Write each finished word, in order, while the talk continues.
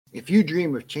If you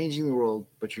dream of changing the world,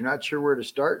 but you're not sure where to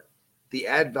start, the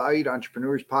Add Valued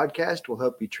Entrepreneurs podcast will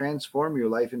help you transform your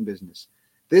life and business.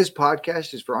 This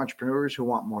podcast is for entrepreneurs who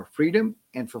want more freedom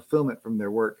and fulfillment from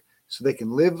their work so they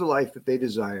can live the life that they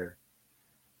desire.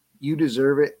 You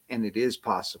deserve it, and it is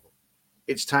possible.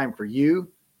 It's time for you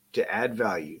to add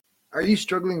value. Are you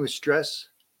struggling with stress?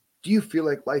 Do you feel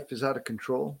like life is out of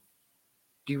control?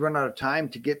 Do you run out of time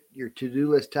to get your to-do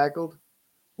list tackled?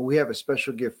 Well, we have a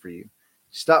special gift for you.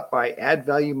 Stop by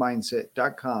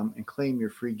addvaluemindset.com and claim your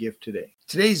free gift today.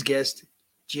 Today's guest,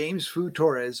 James Fu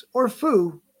Torres, or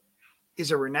Fu,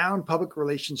 is a renowned public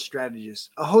relations strategist,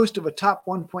 a host of a top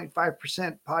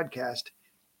 1.5% podcast,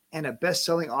 and a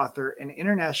best-selling author and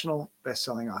international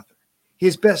best-selling author. He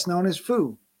is best known as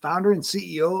Fu, founder and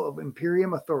CEO of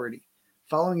Imperium Authority.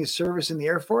 Following his service in the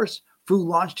Air Force, Fu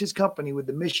launched his company with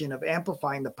the mission of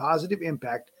amplifying the positive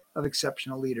impact of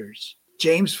exceptional leaders.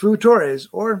 James Fu Torres,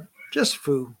 or just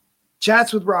Fu,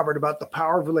 chats with Robert about the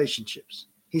power of relationships.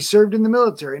 He served in the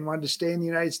military and wanted to stay in the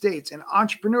United States, and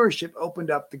entrepreneurship opened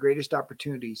up the greatest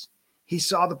opportunities. He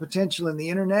saw the potential in the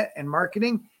internet and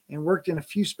marketing and worked in a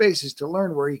few spaces to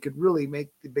learn where he could really make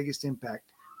the biggest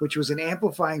impact, which was in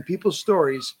amplifying people's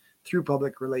stories through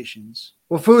public relations.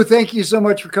 Well, Fu, thank you so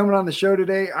much for coming on the show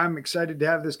today. I'm excited to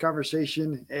have this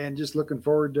conversation and just looking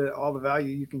forward to all the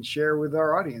value you can share with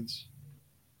our audience.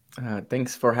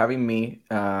 Thanks for having me.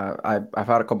 I've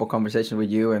had a couple conversations with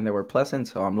you and they were pleasant,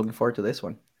 so I'm looking forward to this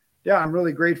one. Yeah, I'm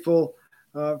really grateful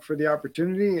for the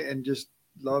opportunity and just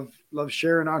love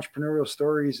sharing entrepreneurial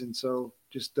stories. And so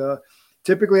just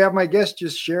typically have my guests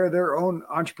just share their own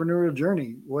entrepreneurial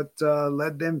journey, what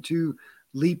led them to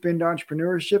leap into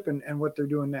entrepreneurship and what they're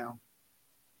doing now.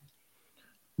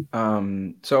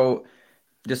 So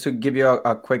just to give you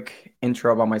a quick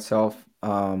intro about myself,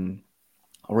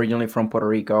 originally from Puerto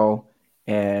Rico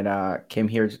and came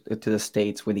here to the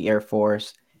States with the Air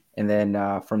Force. And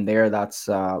then from there, that's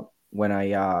when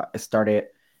I started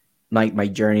my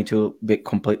journey to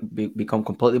become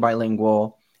completely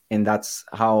bilingual. And that's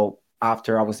how,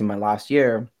 after I was in my last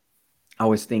year, I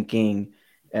was thinking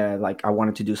like I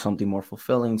wanted to do something more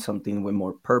fulfilling, something with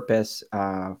more purpose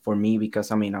for me,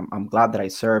 because I mean, I'm glad that I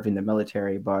served in the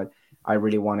military, but I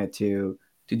really wanted to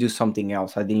do something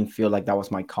else. I didn't feel like that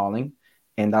was my calling.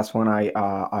 And that's when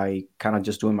I kind of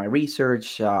just doing my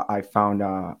research. I found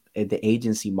the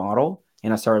agency model,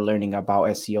 and I started learning about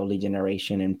SEO, lead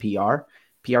generation, and PR.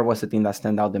 PR was the thing that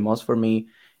stand out the most for me,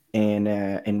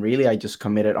 and really I just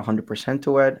committed 100%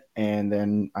 to it. And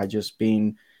then I just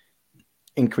been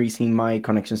increasing my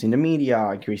connections in the media,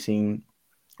 increasing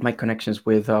my connections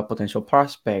with potential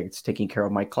prospects, taking care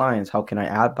of my clients. How can I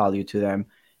add value to them?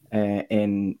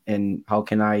 And how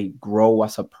can I grow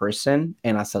as a person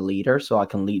and as a leader so I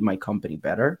can lead my company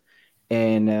better?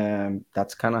 And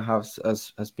that's kind of how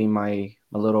has been my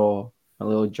little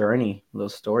journey, little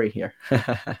story here.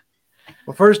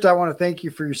 Well, first, I want to thank you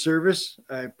for your service.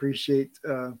 I appreciate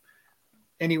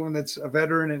anyone that's a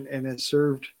veteran and has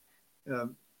served.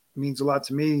 Means a lot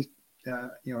to me.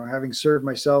 Having served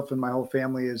myself and my whole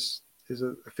family is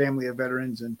a family of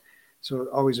veterans, and so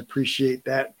always appreciate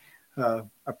that.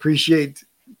 Appreciate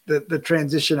the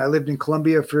transition. I lived in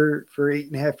Colombia for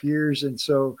 8.5 years. And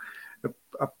so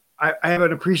I have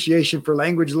an appreciation for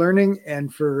language learning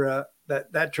and for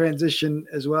that transition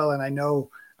as well. And I know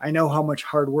how much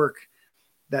hard work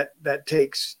that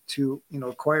takes to,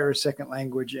 acquire a second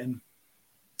language and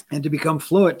to become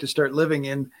fluent, to start living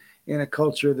in a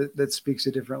culture that speaks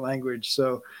a different language.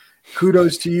 So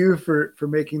kudos to you for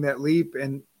making that leap.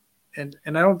 And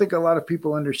I don't think a lot of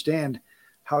people understand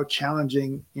how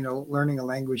challenging, learning a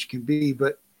language can be.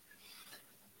 But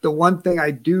the one thing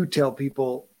I do tell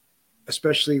people,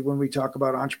 especially when we talk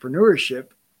about entrepreneurship,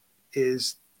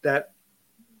 is that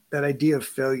idea of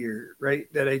failure,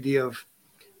 right? That idea of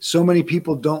so many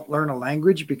people don't learn a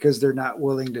language because they're not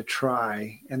willing to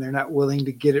try and they're not willing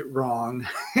to get it wrong.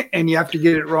 And you have to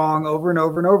get it wrong over and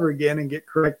over and over again and get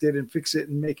corrected and fix it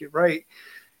and make it right.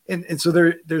 And so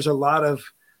there's a lot of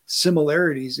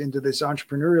similarities into this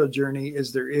entrepreneurial journey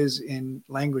as there is in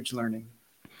language learning.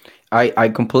 I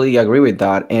completely agree with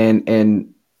that.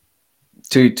 And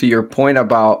to your point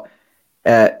about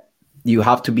you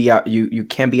have to be you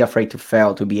can't be afraid to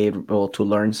fail to be able to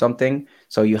learn something.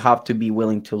 So you have to be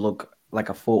willing to look like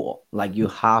a fool. Like you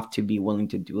have to be willing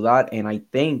to do that. And I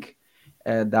think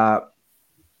that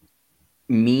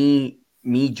me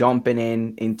jumping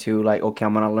into like, okay,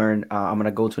 I'm gonna learn, I'm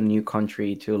gonna go to a new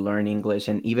country to learn English.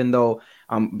 And even though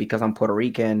because I'm Puerto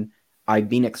Rican, I've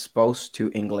been exposed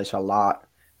to English a lot,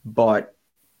 but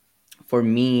for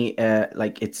me,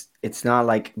 like it's not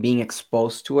like being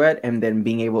exposed to it and then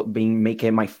being make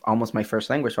it my almost my first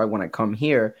language. Right, when I come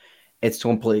here, it's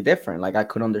completely different. Like I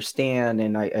could understand,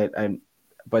 and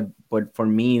but for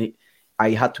me,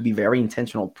 I had to be very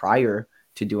intentional prior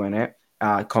to doing it.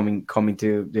 Coming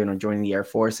to, joining the Air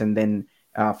Force, and then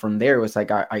from there it was like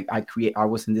I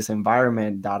was in this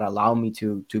environment that allowed me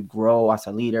to grow as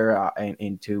a leader,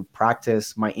 and to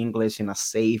practice my English in a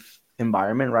safe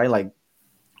environment, right? Like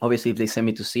obviously if they send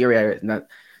me to Syria, it's not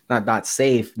that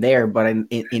safe there, but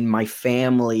in my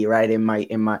family, right, in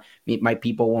my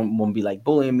people won't be like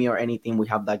bullying me or anything. We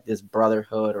have like this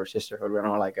brotherhood or sisterhood. We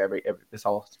don't like every it's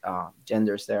all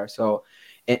genders there. So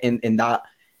and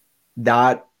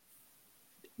that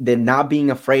then not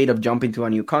being afraid of jumping to a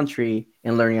new country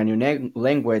and learning a new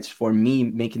language, for me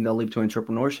making the leap to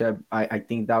entrepreneurship, I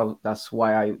think that's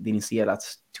why I didn't see it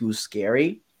as too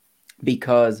scary,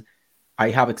 because I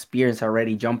have experience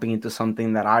already jumping into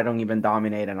something that I don't even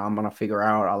dominate and I'm gonna figure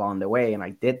out along the way. And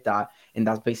I did that, and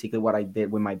that's basically what I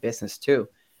did with my business too.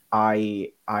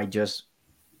 I just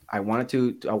I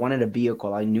wanted a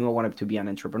vehicle. I knew I wanted to be an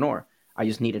entrepreneur. I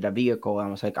just needed a vehicle. And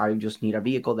I was like, I just need a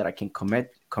vehicle that I can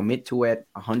commit to it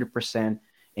 100%,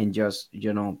 and just,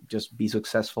 just be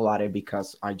successful at it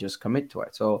because I just commit to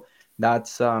it. So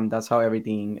that's how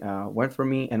everything went for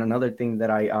me. And another thing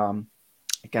that I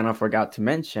kind of forgot to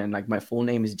mention, like my full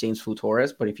name is James Fu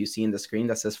Torres, but if you see in the screen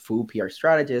that says Fu PR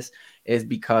Strategist, is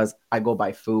because I go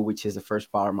by Fu, which is the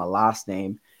first part of my last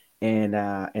name, and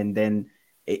then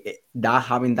that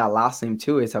having that last name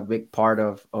too is a big part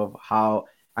of how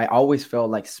I always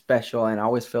felt like special, and I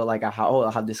always felt like I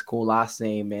have this cool last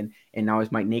name, and now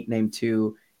it's my nickname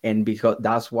too. And because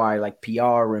that's why like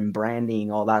PR and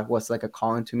branding, all that was like a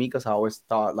calling to me, because I always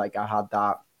thought like I had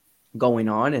that going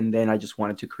on, and then I just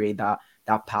wanted to create that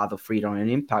path of freedom and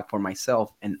impact for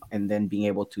myself, and then being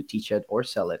able to teach it or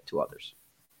sell it to others.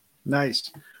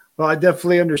 Nice. Well, I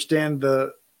definitely understand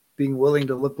the being willing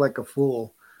to look like a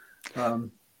fool.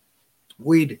 Um,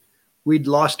 we'd we'd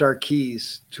lost our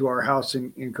keys to our house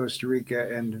in Costa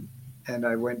Rica, and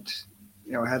I went,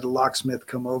 had a locksmith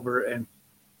come over, and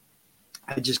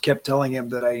I just kept telling him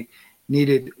that I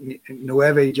needed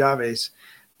nueve llaves,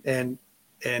 and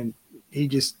and he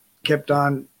just kept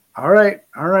on. All right,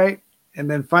 all right. And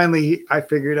then finally, I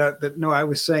figured out that no, I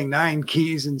was saying nine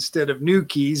keys instead of new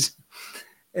keys,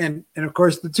 and of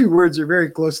course the two words are very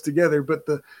close together. But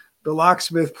the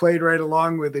locksmith played right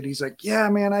along with it. He's like, "Yeah,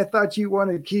 man, I thought you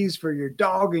wanted keys for your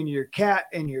dog and your cat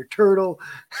and your turtle."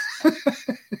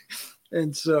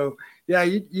 And so, yeah,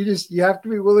 you have to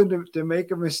be willing to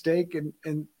make a mistake,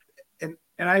 and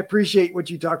I appreciate what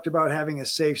you talked about, having a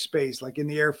safe space like in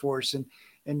the Air Force,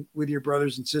 and with your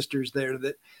brothers and sisters there,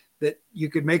 that you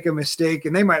could make a mistake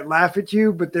and they might laugh at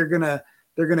you, but they're gonna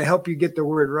help you get the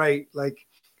word right. Like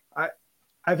I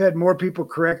I've had more people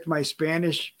correct my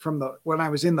Spanish from the when I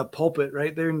was in the pulpit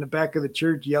right there in the back of the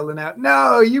church yelling out,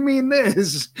 "No, you mean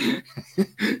this,"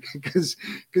 because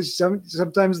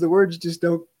sometimes the words just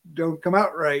don't come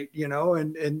out right,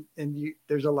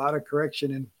 there's a lot of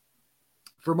correction. And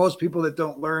for most people that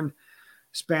don't learn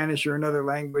Spanish or another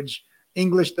language,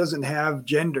 English doesn't have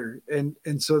gender, and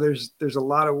so there's a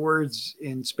lot of words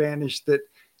in Spanish that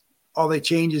all they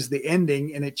change is the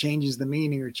ending, and it changes the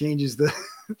meaning or changes the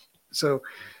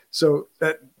so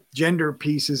that gender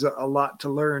piece is a lot to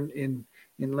learn in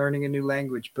learning a new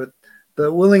language. But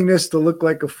the willingness to look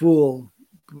like a fool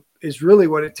is really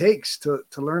what it takes to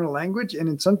learn a language, and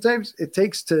then sometimes it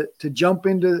takes to jump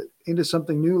into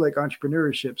something new like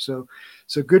entrepreneurship. So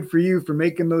good for you for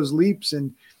making those leaps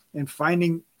and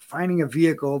finding a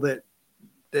vehicle that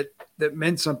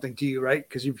meant something to you, right?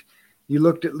 Because you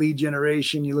looked at lead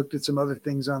generation, you looked at some other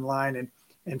things online,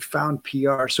 and found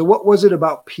PR. So what was it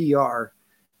about PR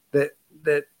that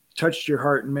touched your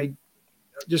heart and made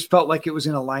just felt like it was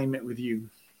in alignment with you?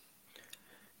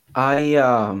 I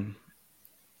um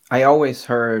I always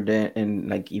heard, and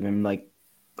like even like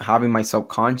having my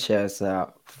subconscious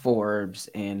Forbes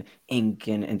and Inc.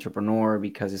 and entrepreneur,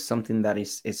 because it's something that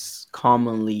is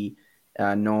commonly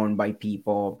known by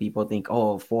people. People think,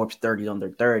 oh, Forbes 30 under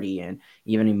 30, and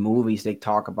even in movies they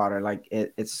talk about it. Like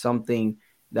it's something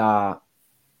that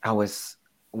I was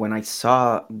when I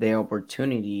saw the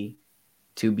opportunity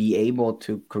to be able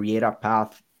to create a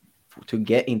path to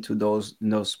get into those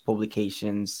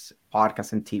publications,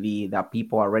 podcasts, and TV that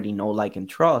people already know, like, and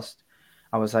trust.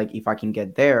 I was like, if I can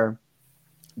get there,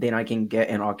 then I can get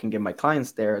my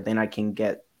clients there. Then I can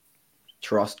get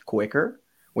trust quicker.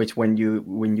 Which when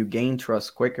you gain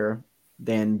trust quicker,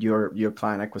 then your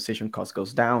client acquisition cost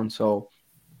goes down. So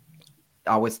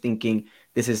I was thinking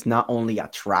this is not only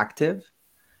attractive,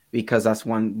 because that's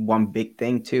one big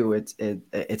thing too.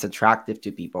 It's attractive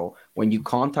to people when you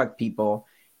contact people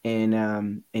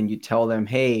and you tell them,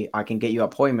 hey, I can get you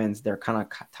appointments. They're kind of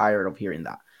tired of hearing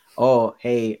that. Oh,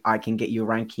 hey, I can get you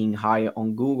ranking high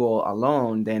on Google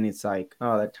alone. Then it's like,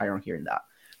 oh, they're tired of hearing that.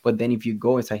 But then if you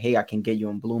go and say, hey, I can get you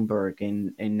on Bloomberg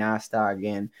and NASDAQ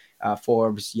and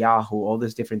Forbes, Yahoo, all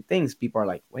these different things, people are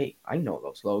like, wait, I know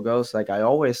those logos. Like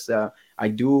I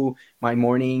do my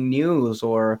morning news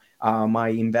or my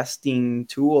investing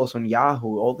tools on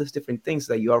Yahoo, all these different things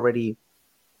that you already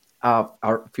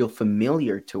feel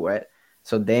familiar to it.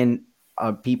 So then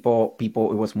people it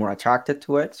was more attracted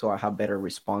to it. So I have better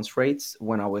response rates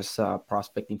when I was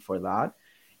prospecting for that.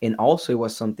 And also it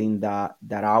was something that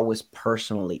I was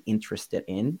personally interested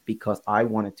in because I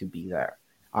wanted to be there.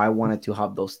 I wanted to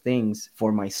have those things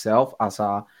for myself as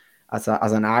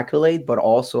an accolade, but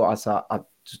also as a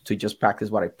to just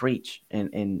practice what I preach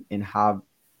and have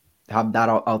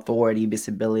that authority,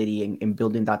 visibility, and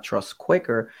building that trust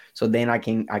quicker. So then I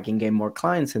can get more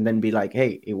clients and then be like,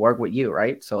 hey, it worked with you,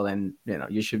 right? So then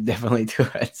you should definitely do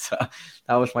it. So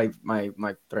that was my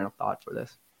train of thought for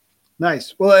this.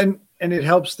 Nice. Well, and it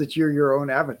helps that you're your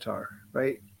own avatar,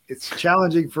 right? It's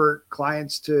challenging for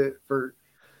clients for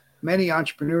many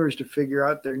entrepreneurs to figure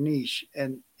out their niche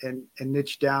and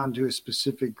niche down to a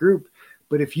specific group.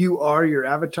 But if you are your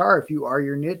avatar, if you are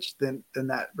your niche, then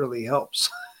that really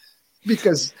helps.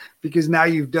 because now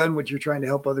you've done what you're trying to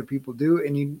help other people do,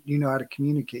 and you know how to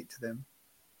communicate to them.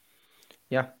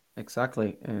 Yeah,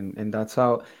 exactly. And that's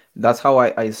how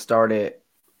I started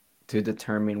to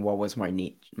determine what was my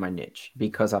niche.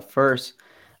 Because at first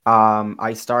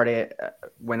I started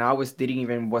when I was didn't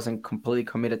even wasn't completely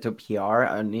committed to PR.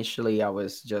 Initially I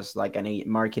was just like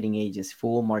marketing agency,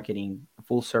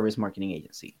 full service marketing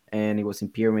agency, and it was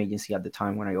Imperium Agency at the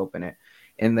time when I opened it.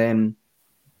 And then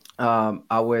um,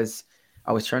 I was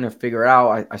I was trying to figure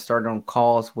out. I started on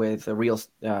calls with real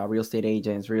estate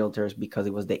agents, realtors, because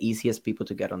it was the easiest people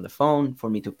to get on the phone for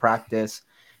me to practice.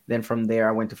 Then from there,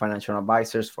 I went to financial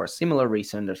advisors for a similar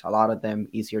reason. There's a lot of them,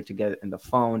 easier to get in the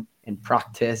phone and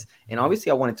practice. And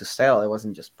obviously, I wanted to sell. It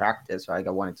wasn't just practice, right?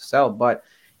 I wanted to sell, but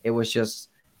it was just,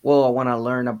 well, I want to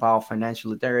learn about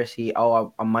financial literacy.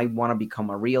 Oh, I might want to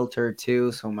become a realtor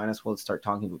too. So I might as well start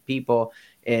talking with people.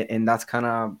 And that's kind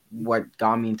of what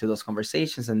got me into those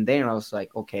conversations. And then I was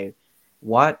like, okay,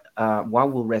 what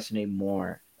will resonate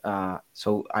more?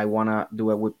 So I want to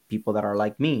do it with people that are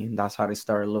like me. And that's how I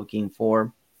started looking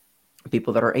for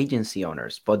people that are agency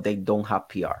owners, but they don't have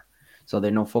PR. So they're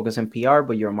not focused on PR,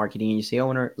 but you're a marketing agency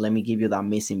owner. Let me give you that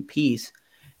missing piece.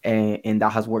 And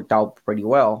that has worked out pretty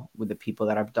well with the people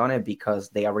that I've done it because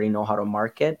they already know how to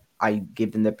market. I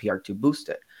give them the PR to boost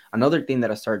it. Another thing that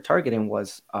I started targeting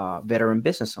was veteran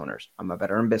business owners. I'm a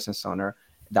veteran business owner.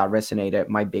 That resonated.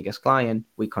 My biggest client,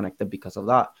 we connected because of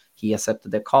that. He accepted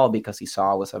the call because he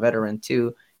saw I was a veteran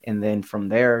too. And then from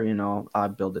there, I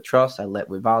built the trust. I led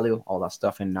with value, all that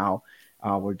stuff. And now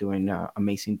we're doing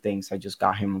amazing things. I just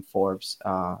got him in Forbes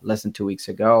less than 2 weeks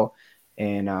ago.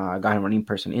 And I got him an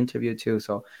in-person interview too.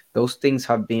 So those things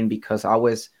have been because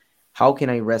how can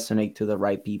I resonate to the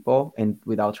right people and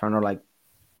without trying to like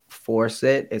force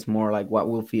it? It's more like what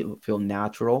will feel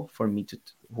natural for me to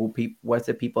what's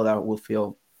the people that will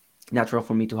feel natural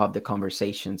for me to have the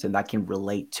conversations and that can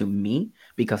relate to me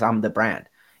because I'm the brand.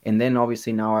 And then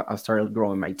obviously now I started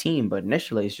growing my team, but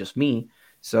initially it's just me.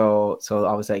 So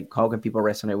I was like, how can people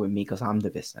resonate with me because I'm the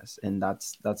business? And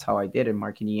that's how I did it.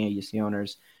 Marketing agency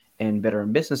owners and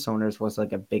veteran business owners was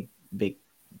like a big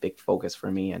focus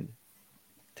for me, and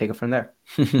take it from there.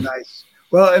 Nice.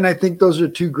 Well, and I think those are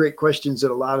two great questions that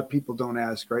a lot of people don't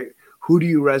ask, right? Who do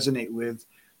you resonate with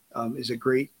is a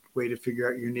great way to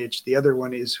figure out your niche. The other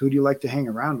one is who do you like to hang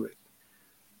around with,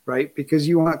 right? Because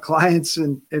you want clients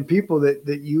and people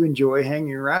that you enjoy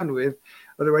hanging around with.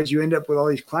 Otherwise, you end up with all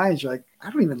these clients. You're like,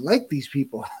 I don't even like these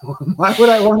people. Why would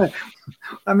I want to?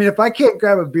 I mean, if I can't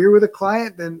grab a beer with a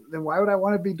client, then why would I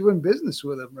want to be doing business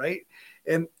with them, right?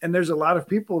 And there's a lot of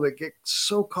people that get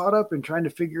so caught up in trying to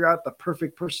figure out the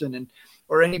perfect person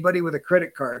or anybody with a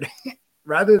credit card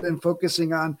rather than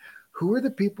focusing on who are the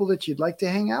people that you'd like to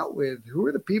hang out with, who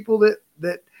are the people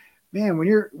that man, when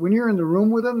you're in the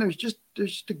room with them, there's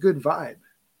just a good vibe,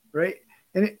 right?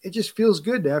 And it just feels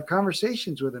good to have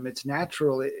conversations with them. It's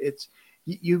natural. It's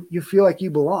you feel like you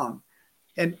belong,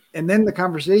 and then the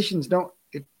conversations don't.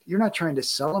 You're not trying to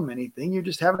sell them anything. You're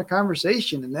just having a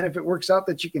conversation, and then if it works out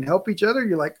that you can help each other,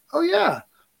 you're like, oh yeah,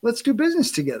 let's do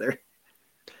business together.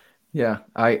 Yeah,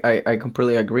 I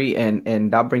completely agree,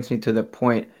 and that brings me to the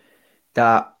point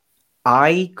that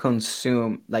I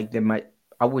consume like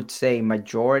I would say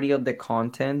majority of the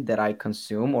content that I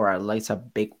consume, or at least a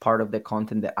big part of the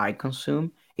content that I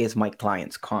consume, is my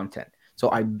clients' content.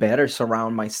 So I better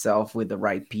surround myself with the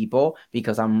right people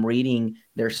because I'm reading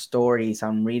their stories,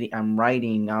 I'm reading, I'm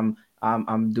writing,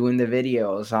 I'm doing the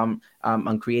videos,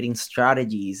 I'm creating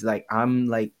strategies. Like I'm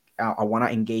like I want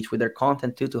to engage with their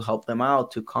content too, to help them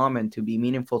out, to comment, to be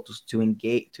meaningful, to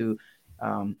engage, to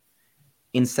um,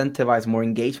 incentivize more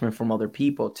engagement from other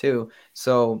people too.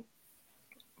 So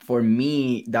for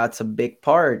me, that's a big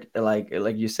part. Like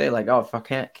you say, like, oh, if I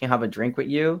can't have a drink with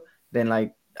you, then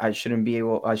like I shouldn't be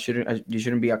able, you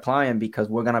shouldn't be a client, because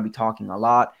we're gonna be talking a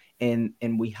lot, and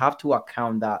we have to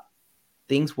account that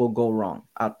things will go wrong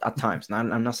at times. Now,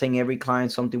 I'm not saying every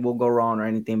client something will go wrong or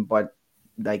anything, but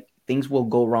like things will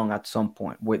go wrong at some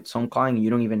point. With some client, you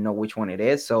don't even know which one it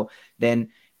is. So then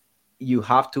you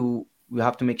have to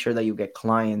make sure that you get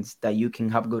clients that you can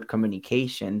have good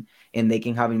communication, and they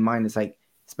can have in mind. It's like,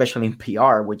 especially in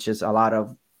PR, which is a lot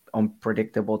of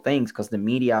unpredictable things, because the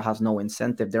media has no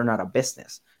incentive. They're not a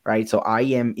business, right? So I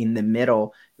am in the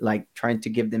middle, like trying to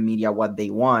give the media what they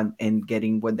want and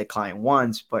getting what the client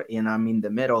wants, but and I'm in the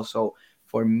middle. So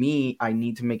for me, I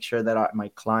need to make sure that my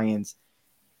clients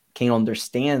can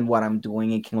understand what I'm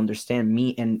doing and can understand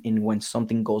me, and when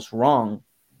something goes wrong,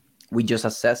 we just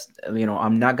assess.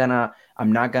 I'm not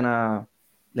gonna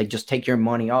like just take your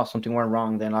money off. Something went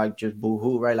wrong, then I just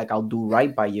boo-hoo, right? Like I'll do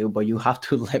right by you, but you have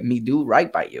to let me do right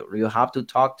by you. You have to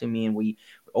talk to me, and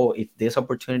if this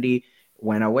opportunity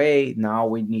went away, now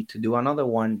we need to do another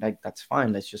one. Like that's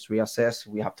fine, let's just reassess.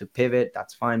 We have to pivot,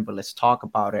 that's fine, but let's talk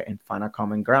about it and find a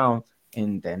common ground,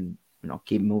 and then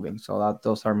keep moving. So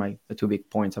those are my the two big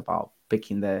points about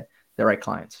picking the right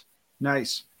clients.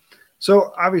 Nice.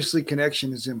 So obviously,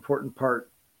 connection is an important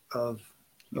part of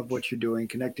Huge. what you're doing,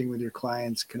 connecting with your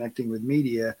clients, connecting with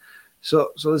media.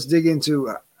 So let's dig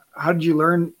into how did you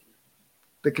learn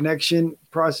the connection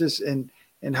process, and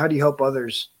how do you help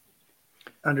others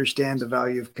understand the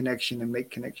value of connection and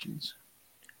make connections?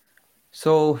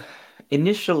 So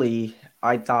initially,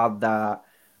 I thought that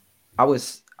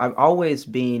I've always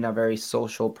been a very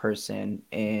social person,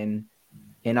 and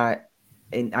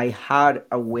I had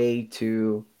a way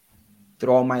to,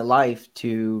 throughout my life,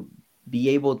 to be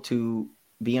able to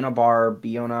be in a bar,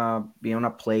 be on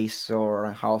a place or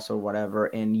a house or whatever,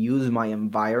 and use my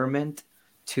environment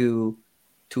to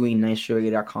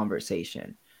initiate a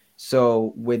conversation.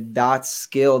 So with that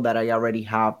skill that I already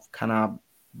have kind of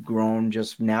grown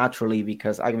just naturally,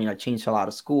 because I mean I changed a lot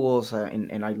of schools,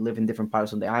 and I live in different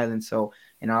parts of the island. So,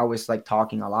 and I always like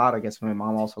talking a lot. I guess my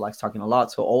mom also likes talking a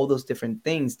lot. So all those different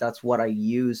things, that's what I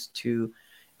use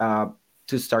uh,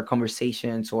 to start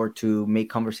conversations or to make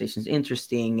conversations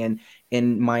interesting.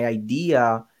 And my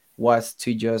idea was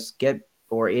to just get,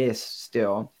 or is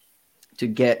still, to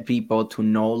get people to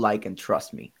know, like, and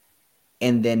trust me,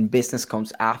 and then business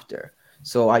comes after.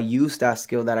 So I used that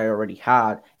skill that I already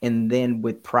had, and then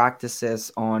with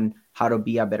practices on how to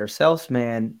be a better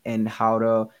salesman and how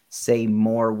to say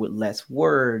more with less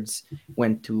words,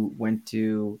 when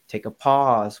to take a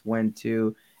pause, when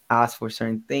to ask for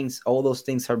certain things. All those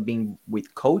things are being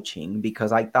with coaching,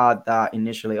 because I thought that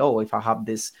initially, oh, if I have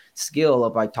this skill,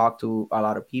 if I talk to a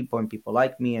lot of people and people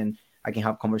like me and I can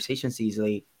have conversations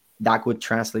easily, that would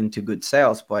translate into good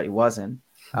sales, but it wasn't.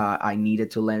 I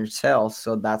needed to learn sales.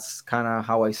 So that's kind of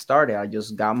how I started. I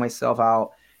just got myself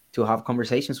out to have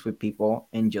conversations with people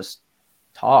and just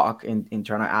talk, and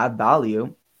trying to add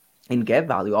value and get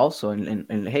value also.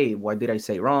 And hey, what did I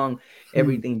say wrong? Hmm.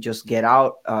 Everything, just get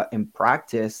out and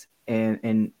practice.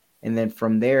 And then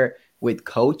from there, with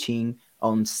coaching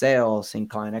on sales and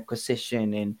client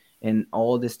acquisition, and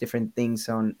all these different things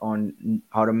on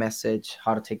how to message,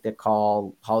 how to take the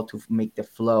call, how to make the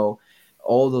flow,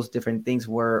 all those different things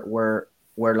were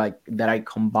like that I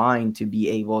combined to be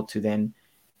able to then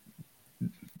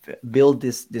build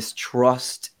this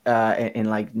trust, and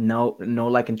like no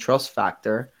like and trust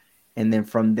factor. And then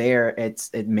from there,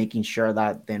 it's making sure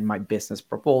that then my business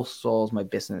proposals, my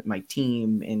business, my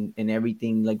team, and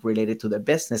everything like related to the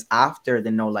business, after the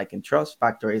no like and trust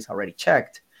factor is already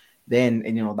checked, then,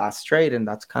 and that's straight. And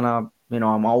that's kind of,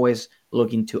 I'm always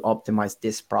looking to optimize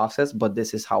this process, but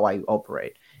this is how I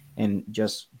operate, and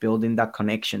just building that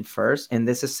connection first. And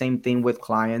this is the same thing with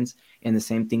clients, and the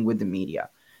same thing with the media.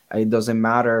 It doesn't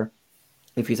matter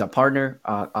if he's a partner,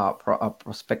 a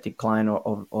prospective client,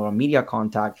 or a media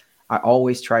contact. I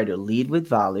always try to lead with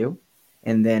value.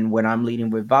 And then when I'm leading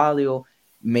with value,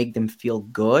 make them feel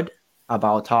good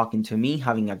about talking to me,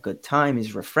 having a good time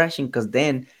is refreshing, because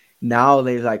then now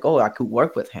they're like, oh, I could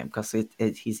work with him because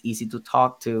he's easy to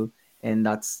talk to. And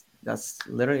that's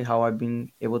literally how I've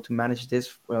been able to manage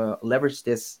this, leverage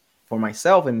this for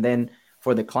myself, and then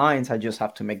for the clients, I just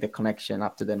have to make the connection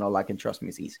after they know, like, and trust me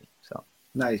is easy. So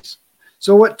Nice.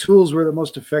 So, what tools were the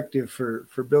most effective for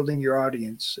building your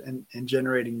audience and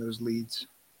generating those leads?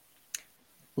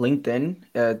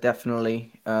 LinkedIn,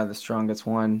 definitely the strongest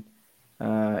one.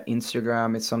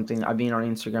 Instagram is something I've been on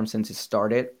Instagram since it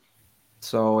started,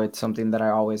 so it's something that I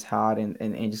always had,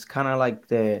 and just kind of like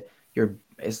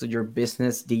your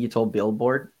business digital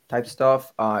billboard type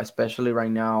stuff, especially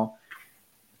right now.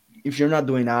 If you're not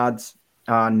doing ads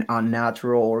on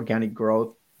natural organic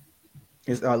growth,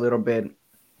 is a little bit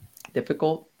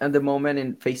difficult at the moment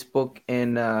in Facebook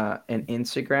and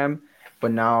Instagram.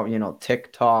 But now,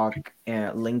 TikTok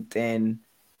and LinkedIn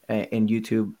and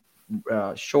YouTube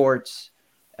Shorts,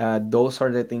 those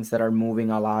are the things that are moving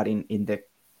a lot in the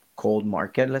cold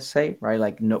market, let's say, right?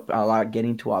 Like, no, a lot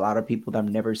getting to a lot of people that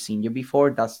have never seen you before.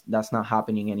 That's not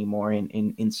happening anymore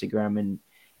in Instagram and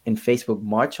in Facebook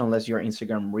much, unless you're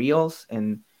Instagram Reels,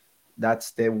 and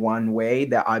that's the one way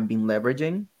that I've been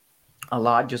leveraging a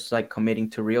lot, just like committing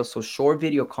to reels. So short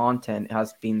video content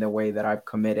has been the way that I've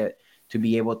committed to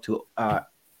be able to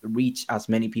reach as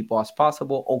many people as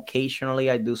possible. Occasionally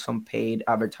I do some paid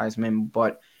advertisement,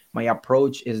 but my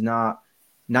approach is not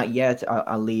yet,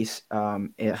 at least,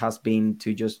 it has been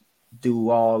to just do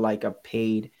all like a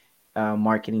paid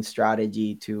marketing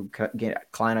strategy to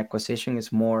get client acquisition.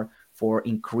 Is more for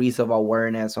increase of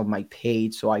awareness of my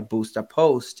page, so I boost a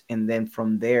post and then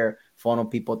from there funnel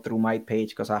people through my page,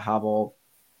 because I have all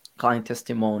client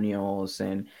testimonials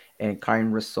and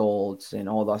client results and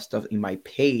all that stuff in my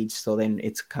page. So then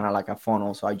it's kind of like a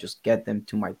funnel, so I just get them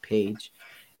to my page.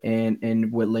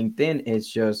 And with LinkedIn,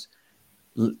 it's just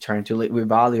trying to lead with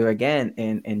value again,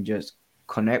 and just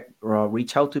connect or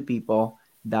reach out to people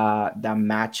that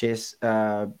matches,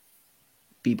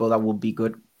 people that will be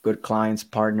good clients,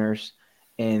 partners,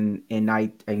 and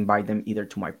I invite them either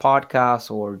to my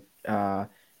podcast or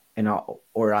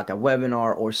or like a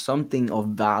webinar or something of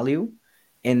value,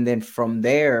 and then from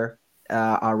there,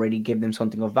 I already give them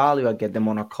something of value. I get them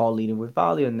on a call leading with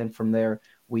value, and then from there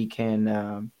we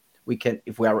can. We can,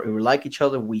 if we like each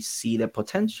other, we see the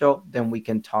potential, then we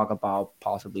can talk about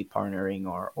possibly partnering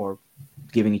or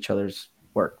giving each other's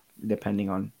work, depending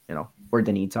on where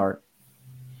the needs are.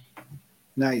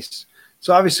 Nice.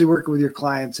 So, obviously, working with your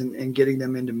clients and getting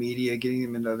them into media, getting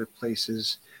them into other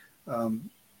places, um,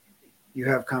 you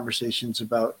have conversations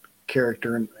about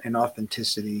character and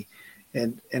authenticity,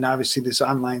 and obviously this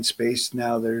online space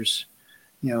now. There's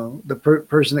the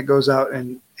person that goes out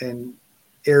and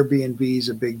Airbnbs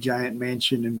a big giant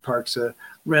mansion and parks a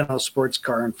rental sports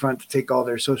car in front to take all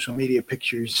their social media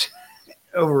pictures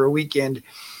over a weekend.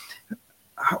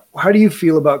 How do you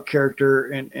feel about character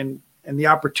and the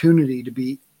opportunity to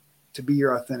be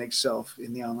your authentic self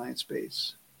in the online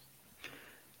space?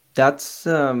 That's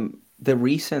the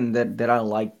reason that I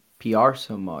like PR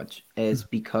so much, is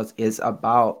because it's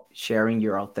about sharing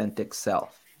your authentic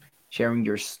self, sharing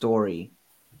your story,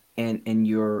 and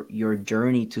your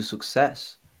journey to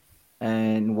success,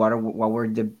 and what were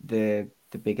the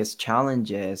biggest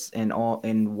challenges,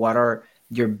 and what are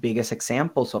your biggest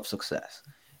examples of success.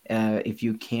 If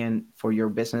you can, for your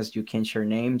business, you can share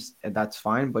names, that's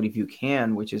fine. But if you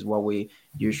can, which is what we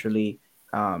usually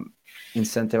um,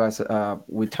 incentivize,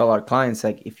 we tell our clients,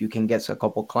 like, if you can get a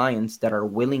couple clients that are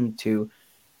willing to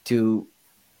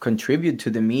contribute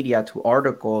to the media, to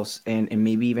articles, and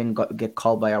maybe even get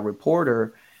called by a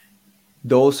reporter,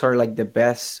 those are like the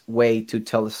best way to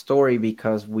tell a story,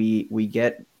 because we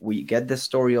get the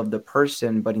story of the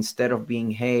person, but instead of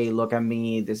being, hey, look at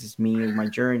me, this is me, my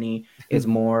journey, is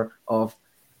more of,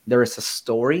 there is a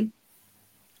story.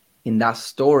 In that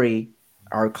story,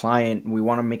 our client, we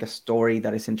want to make a story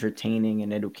that is entertaining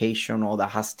and educational, that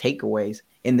has takeaways,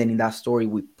 and then in that story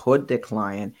we put the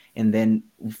client, and then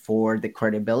for the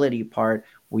credibility part,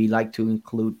 we like to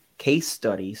include case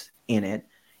studies in it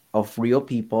of real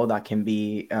people that can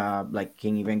be, like,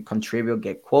 can even contribute,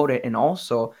 get quoted. And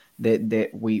also that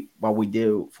we what we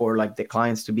do for, like, the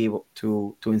clients to be able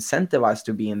to incentivize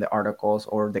to be in the articles,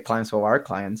 or the clients of our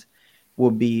clients,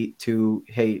 will be to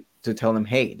tell them,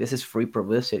 hey, this is free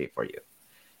publicity for you.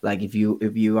 Like, if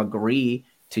you agree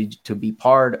to be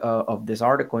part of this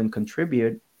article and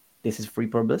contribute, this is free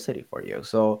publicity for you.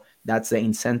 So that's the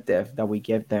incentive that we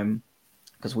give them,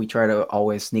 because we try to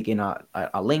always sneak in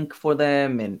a link for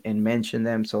them, and mention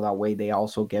them, so that way they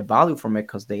also get value from it,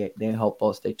 because they help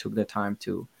us, they took the time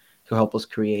to help us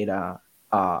create an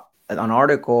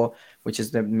article, which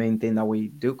is the main thing that we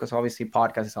do, because obviously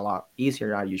podcast is a lot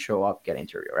easier now. You show up, get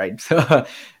interview, right? So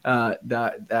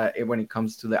that when it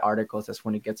comes to the articles, that's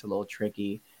when it gets a little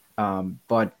tricky.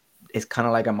 But it's kind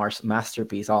of like a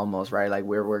masterpiece almost, right? Like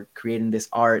we're creating this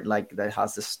art like that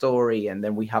has the story, and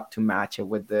then we have to match it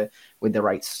with the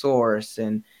right source,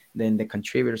 and then the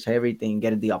contributors, everything,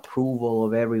 get the approval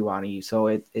of everybody. So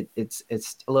it's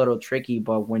a little tricky,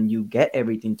 but when you get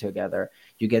everything together,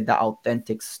 you get the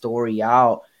authentic story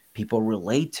out, people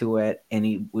relate to it, and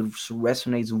it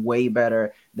resonates way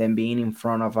better than being in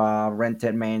front of a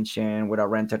rented mansion with a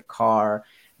rented car.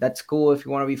 That's cool if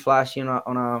you want to be flashy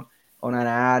on an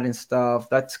ad and stuff.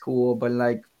 That's cool, but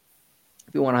like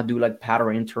if you want to do like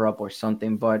pattern interrupt or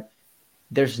something, but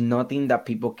there's nothing that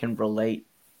people can relate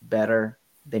better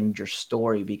than your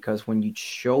story, because when you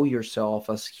show yourself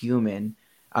as human,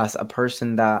 as a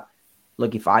person that,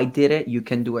 look, if I did it, you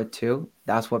can do it too.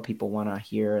 That's what people want to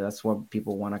hear. That's what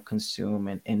people want to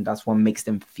consume. And that's what makes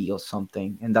them feel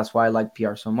something. And that's why I like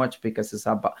PR so much, because it's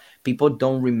about, people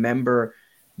don't remember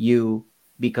you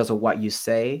because of what you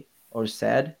say or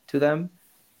said to them.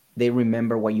 They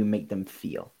remember what you make them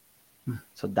feel.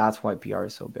 So that's why PR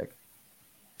is so big.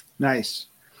 Nice.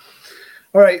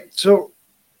 All right. So,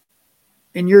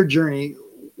 in your journey,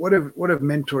 what have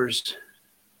mentors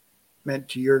meant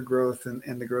to your growth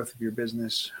and the growth of your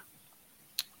business?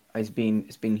 It's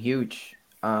been huge.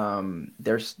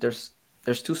 There's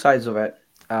two sides of it,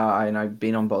 and I've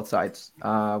been on both sides.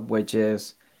 Which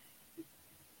is,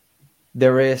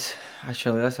 there is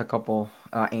actually, there's a couple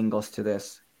angles to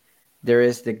this. There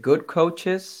is the good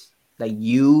coaches that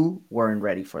you weren't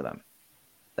ready for them.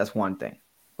 That's one thing.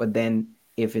 But then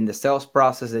if in the sales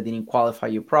process they didn't qualify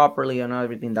you properly and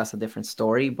everything, that's a different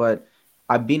story. But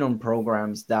I've been on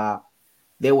programs that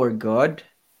they were good,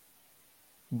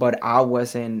 but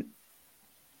even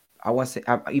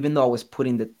though I was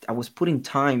putting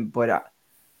time, but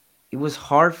it was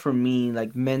hard for me,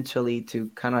 like mentally, to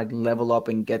kind of level up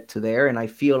and get to there. And I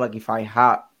feel like if I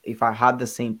had the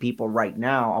same people right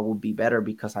now, I would be better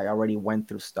because I already went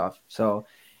through stuff. So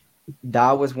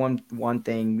that was one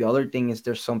thing. The other thing is,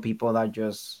 there's some people that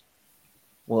just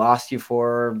will ask you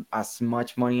for as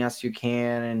much money as you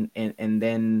can, and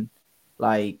then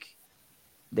like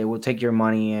they will take your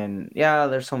money, and yeah,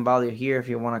 there's some value here. If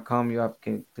you want to come, you have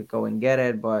to go and get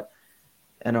it. But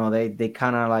they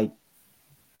kind of like,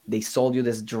 they sold you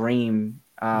this dream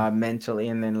mentally,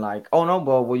 and then like, oh no,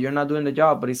 well you're not doing the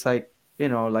job. But it's like,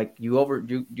 like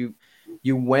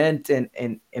you went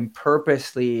and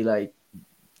purposely like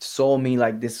sold me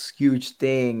like this huge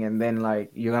thing, and then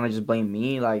like you're gonna just blame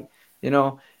me, like, you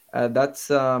know that's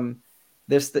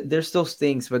there's those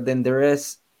things. But then there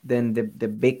is then the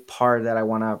big part that I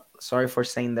want to, sorry for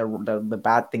saying the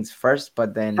bad things first,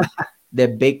 but then the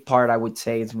big part, I would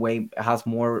say, is way has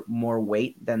more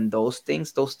weight than those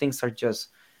things are just,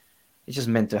 it's just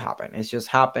meant to happen. It just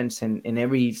happens in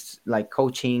every like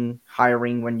coaching,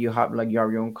 hiring, when you have like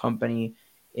your own company,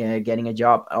 getting a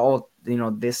job. All,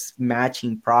 this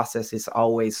matching process is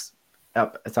always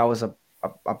it's always a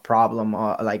problem.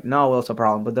 Like, no, it's a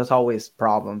problem, but there's always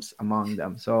problems among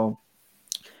them. So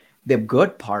the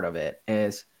good part of it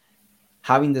is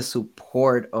having the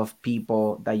support of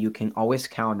people that you can always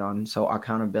count on. So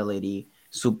accountability,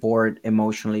 support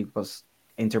emotionally, because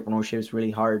entrepreneurship is really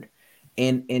hard,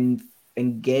 and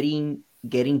getting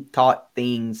taught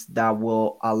things that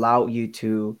will allow you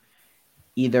to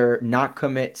either not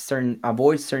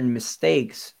avoid certain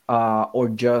mistakes, or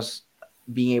just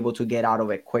being able to get out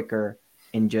of it quicker,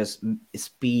 and just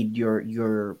speed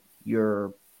your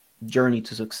journey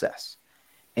to success.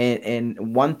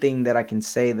 And one thing that I can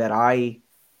say, that I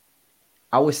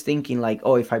was thinking like,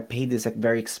 oh, if I pay these like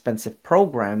very expensive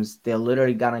programs, they're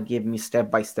literally gonna give me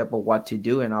step by step of what to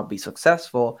do, and I'll be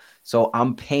successful. So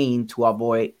I'm paying to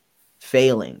avoid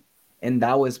failing. And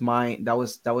that was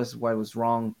what was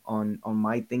wrong on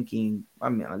my thinking. I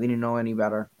mean, I didn't know any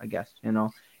better, I guess, and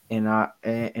now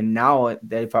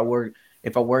that if I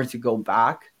were to go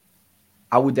back,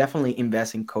 I would definitely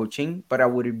invest in coaching, but I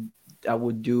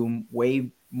would do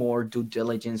way more due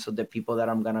diligence of the people that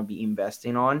I'm gonna be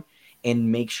investing on, and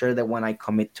make sure that when I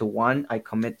commit to one,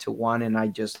 and I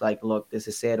just like, look, this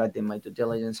is it. I did my due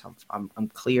diligence. I'm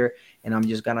clear, and I'm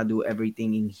just gonna do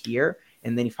everything in here.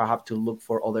 And then if I have to look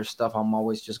for other stuff, I'm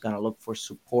always just gonna look for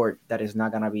support that is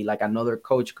not gonna be like another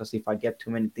coach. Because if I get too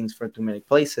many things for too many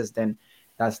places, then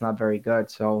that's not very good.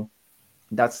 So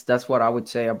that's what I would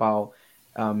say about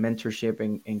mentorship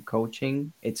and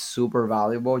coaching. It's super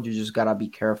valuable. You just gotta be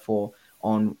careful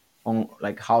on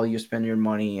like how you spend your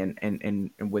money, and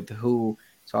with who.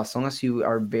 So as long as you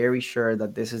are very sure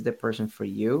that this is the person for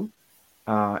you,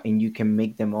 and you can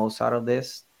make the most out of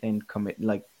this, then commit,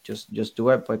 like just do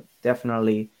it. But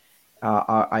definitely,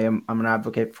 I'm an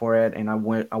advocate for it, and I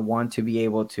want to be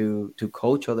able to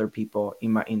coach other people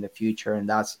in the future. And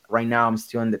that's right now I'm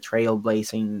still in the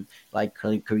trailblazing, like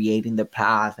creating the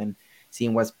path and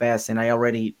seeing what's best. And I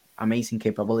already amazing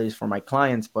capabilities for my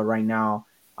clients, but right now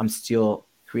I'm still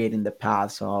creating the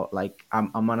path. So like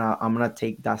I'm gonna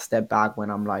take that step back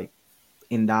when I'm like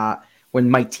in that, when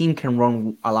my team can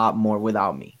run a lot more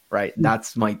without me, right?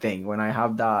 That's my thing. When I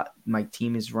have that my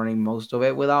team is running most of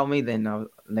it without me, then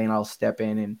I'll step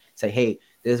in and say, hey,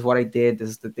 this is what I did, this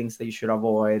is the things that you should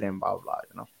avoid, and blah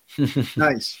blah,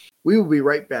 Nice. We will be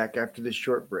right back after this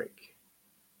short break.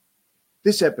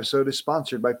 This episode is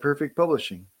sponsored by Perfect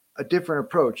Publishing, a different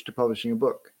approach to publishing a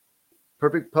book.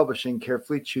 Perfect Publishing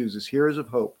carefully chooses heroes of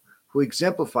hope who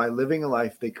exemplify living a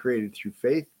life they created through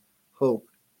faith, hope,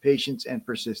 patience, and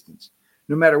persistence.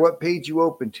 No matter what page you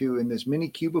open to in this mini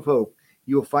cube of hope,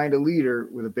 you will find a leader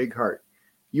with a big heart.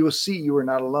 You will see you are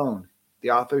not alone.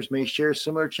 The authors may share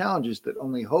similar challenges that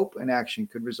only hope and action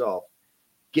could resolve.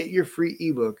 Get your free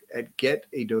ebook at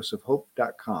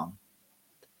getadoseofhope.com.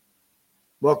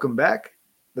 Welcome back.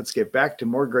 Let's get back to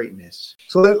more greatness.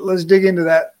 So let's dig into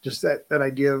that, just that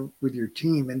idea with your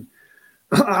team. And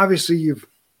obviously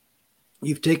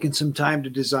you've taken some time to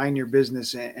design your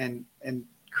business and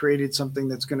created something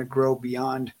that's going to grow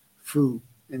beyond food.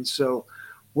 And so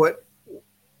what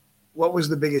what was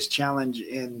the biggest challenge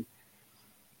in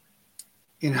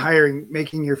hiring,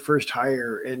 making your first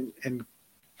hire and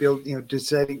build,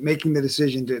 deciding, making the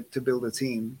decision to build a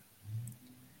team?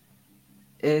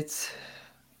 it's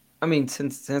I mean,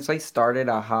 since I started,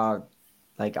 I had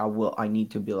like I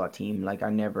need to build a team. Like I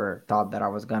never thought that I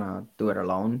was gonna do it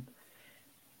alone,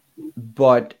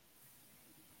 but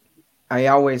I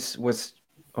always was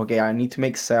okay. I need to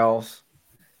make sales,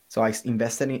 so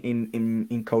invested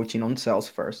in coaching on sales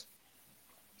first.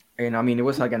 And I mean, it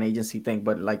was like an agency thing,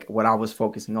 but like what I was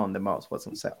focusing on the most was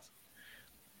on sales,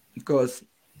 because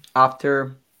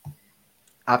after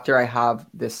after I have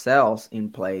the sales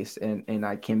in place and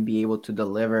I can be able to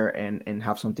deliver and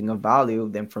have something of value,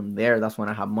 then from there, that's when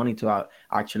I have money to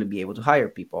actually be able to hire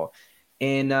people.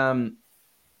 And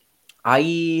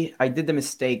I did the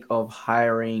mistake of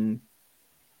hiring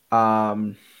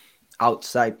um,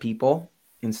 outside people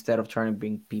instead of trying to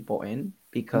bring people in,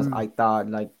 because Mm. I thought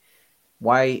like,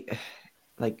 why,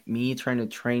 like me trying to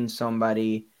train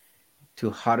somebody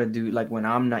to how to do, like when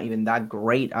I'm not even that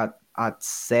great at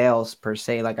sales per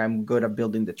se. Like I'm good at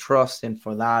building the trust, and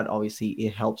for that obviously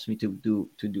it helps me to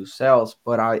do sales,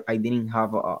 but I didn't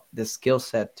have the skill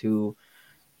set to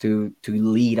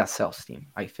lead a sales team,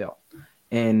 I felt.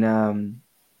 And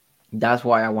that's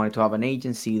why I wanted to have an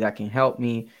agency that can help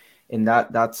me. And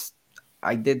that's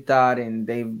I did that, and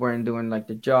they weren't doing like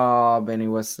the job, and it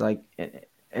was like it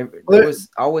Well, was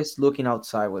always looking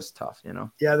outside was tough.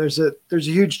 yeah, there's a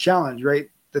huge challenge, right?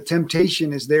 The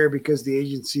temptation is there because the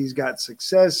agency's got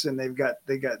success and they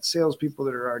got salespeople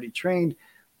that are already trained,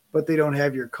 but they don't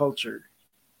have your culture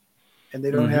and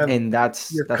they don't have And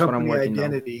that's your that's what I'm company working on.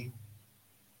 identity.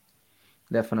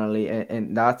 Definitely,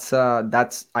 and that's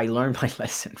I learned my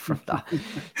lesson from that.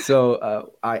 So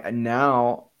I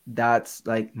now that's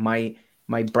like my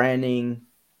branding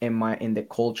and the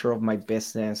culture of my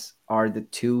business are the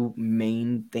two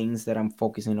main things that I'm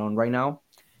focusing on right now,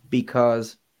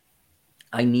 because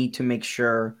I need to make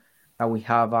sure that we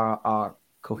have a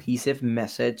cohesive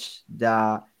message,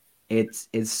 that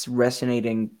it's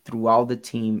resonating throughout the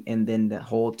team, and then the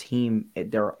whole team,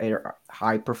 they're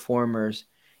high performers,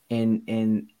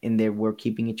 and they we're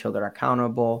keeping each other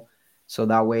accountable, so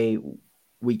that way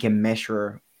we can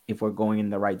measure if we're going in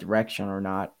the right direction or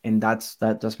not. And that's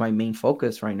my main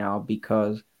focus right now,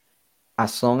 because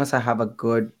as long as I have a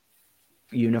good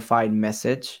unified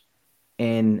message,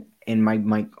 and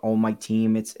my all my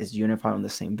team is unified on the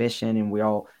same vision, and we're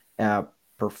all uh,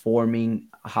 performing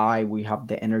high, we have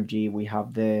the energy, we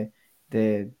have the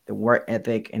work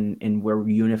ethic, and we're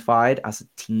unified as a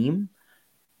team,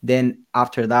 then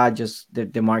after that, just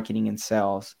the marketing and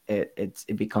sales, it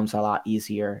becomes a lot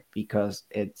easier, because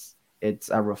it's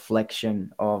a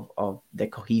reflection of the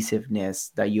cohesiveness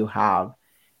that you have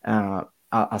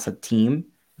as a team.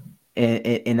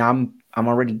 And I'm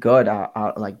already good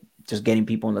at like just getting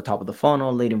people on the top of the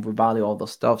funnel, leading for value, all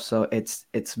those stuff. So it's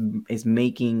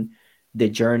making the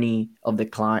journey of the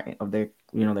client, of the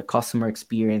customer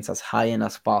experience as high end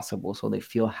as possible, so they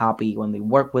feel happy when they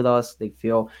work with us, they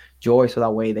feel joy, so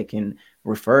that way they can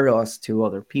refer us to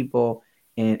other people,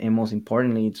 and most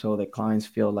importantly, so the clients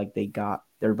feel like they got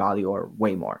their value or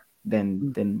way more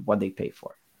than what they pay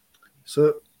for.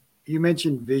 So you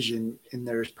mentioned vision in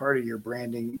there as part of your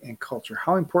branding and culture.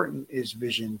 How important is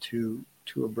vision to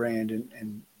a brand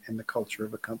and and the culture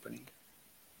of a company?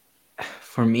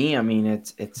 For me, I mean,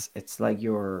 it's like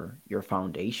your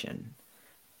foundation.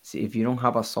 See, if you don't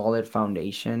have a solid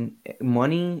foundation,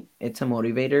 money it's a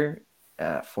motivator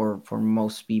for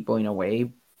most people in a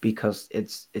way because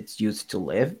it's used to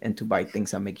live and to buy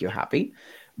things that make you happy,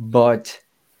 but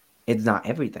it's not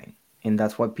everything, and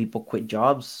that's why people quit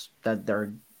jobs that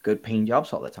they're good paying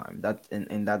jobs all the time.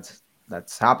 And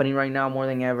that's happening right now more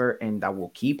than ever, and that will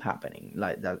keep happening.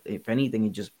 Like that, if anything,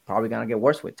 it's just probably gonna get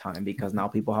worse with time because now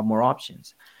people have more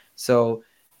options. So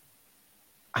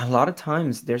a lot of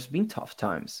times there's been tough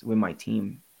times with my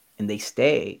team and they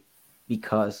stay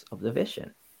because of the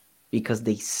vision, because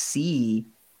they see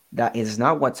that it's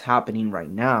not what's happening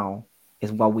right now,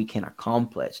 is what we can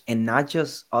accomplish, and not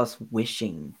just us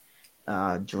wishing,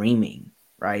 dreaming,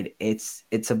 right?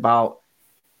 It's about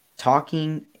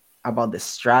talking about the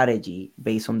strategy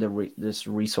based on this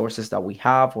resources that we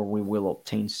have or we will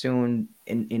obtain soon,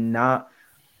 and not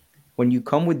when you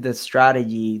come with the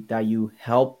strategy that you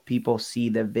help people see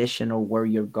the vision of where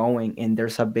you're going and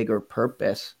there's a bigger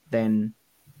purpose than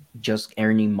just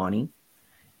earning money.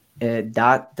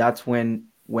 That's when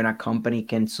a company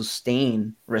can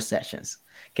sustain recessions,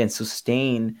 can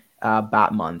sustain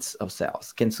bad months of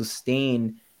sales, can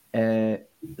sustain uh,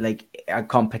 like a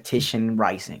competition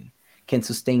rising, can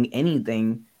sustain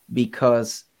anything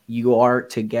because you are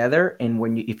together. And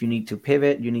when you, if you need to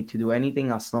pivot, you need to do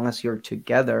anything, as long as you're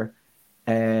together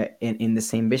in the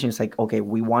same vision. It's like, okay,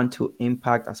 we want to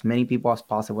impact as many people as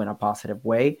possible in a positive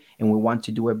way, and we want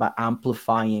to do it by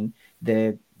amplifying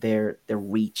their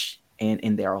reach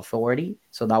and their authority.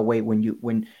 So that way, when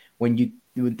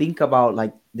you think about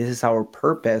like this is our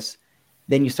purpose,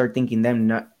 then you start thinking, then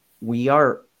not, we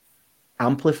are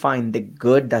amplifying the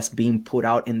good that's being put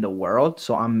out in the world.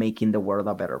 So I'm making the world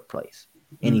a better place.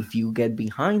 And Mm, if you get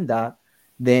behind that,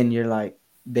 then you're like,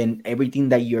 then everything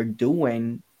that you're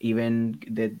doing, even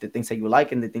the things that you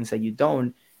like and the things that you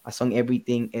don't, as long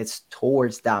everything is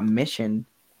towards that mission,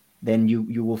 then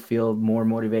you will feel more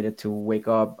motivated to wake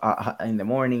up in the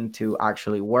morning to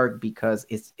actually work, because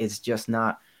it's just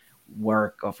not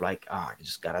work of like, I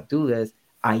just gotta do this.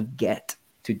 I get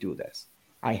to do this.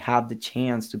 I have the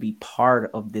chance to be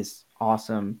part of this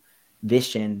awesome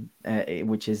vision,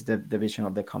 which is the vision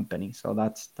of the company. So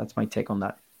that's my take on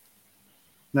that.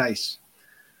 nice.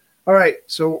 All right.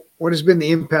 So, what has been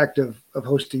the impact of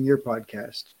hosting your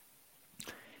podcast?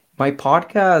 My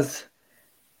podcast,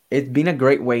 it's been a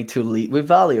great way to lead with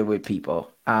value with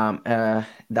people.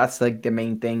 That's like the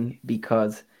main thing,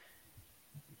 because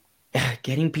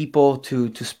getting people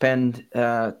to spend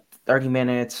 30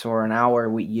 minutes or an hour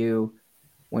with you,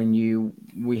 when you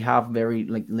we have very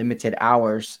like limited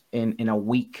hours in a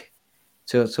week.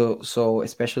 So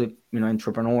especially,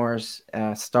 entrepreneurs,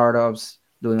 startups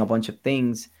doing a bunch of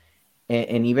things,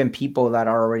 and even people that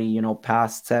are already,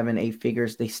 past 7 8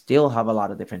 figures, they still have a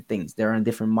lot of different things. They're in a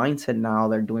different mindset now,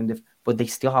 they're doing but they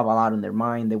still have a lot on their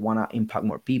mind. They want to impact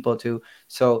more people too.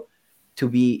 So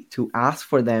to ask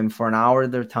for them for an hour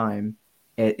of their time,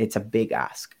 it's a big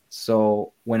ask.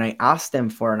 So when I ask them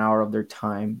for an hour of their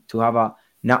time to have a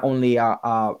not only a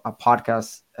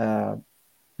podcast,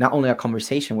 not only a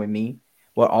conversation with me,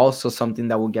 but also something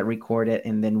that will get recorded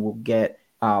and then will get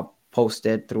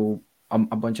posted through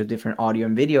a bunch of different audio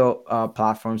and video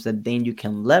platforms that then you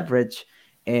can leverage.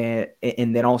 And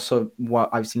then also, what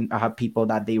I've seen, I have people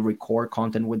that they record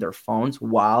content with their phones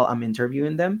while I'm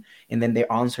interviewing them, and then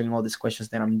they're answering all these questions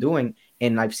that I'm doing.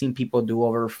 And I've seen people do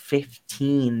over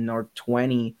 15 or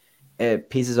 20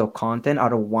 pieces of content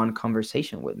out of one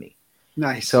conversation with me.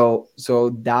 Nice. So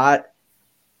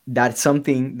that's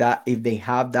something that if they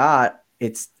have that,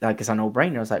 it's like it's a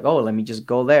no-brainer. It's like, oh, let me just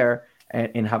go there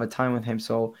and have a time with him.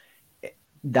 So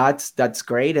that's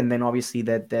great. And then obviously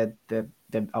the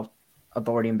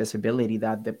authority and visibility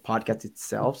that the podcast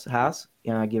itself has,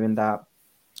 given that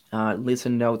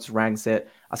Listen Notes ranks it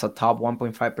as a top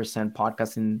 1.5%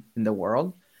 podcast in the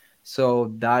world.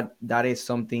 So that is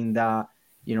something that,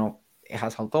 it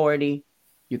has authority.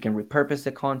 You can repurpose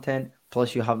the content.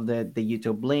 Plus, you have the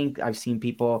YouTube link. I've seen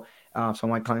people, some of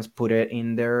my clients put it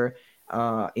in their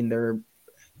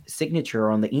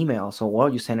signature on the email. So, well,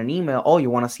 you send an email. Oh, you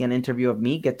want to see an interview of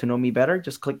me, get to know me better?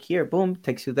 Just click here. Boom,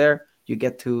 takes you there. You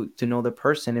get to know the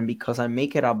person. And because I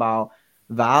make it about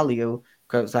value,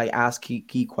 because I ask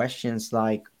key questions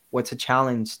like, what's a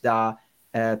challenge that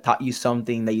taught you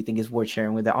something that you think is worth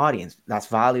sharing with the audience? That's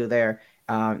value there.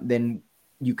 Then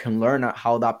you can learn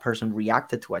how that person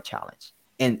reacted to a challenge.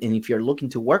 And if you're looking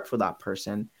to work for that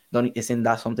person, don't isn't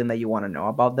that something that you want to know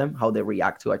about them, how they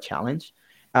react to a challenge?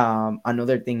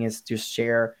 Another thing is to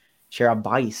share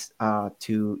advice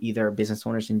to either business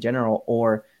owners in general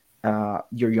or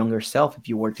your younger self if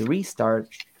you were to restart.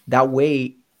 That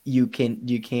way you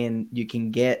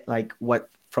can get like what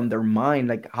from their mind,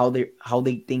 like how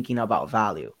they thinking about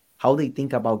value, how they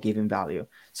think about giving value.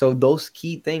 So those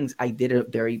key things I did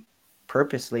it very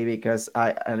purposely, because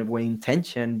I and with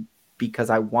intention, because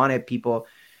I wanted people.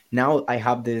 Now I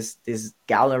have this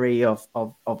gallery of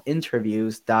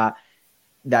interviews that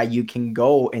you can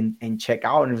go and check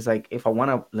out. And it's like, if I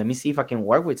want to, let me see if I can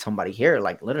work with somebody here,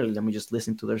 like literally let me just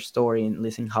listen to their story and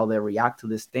listen how they react to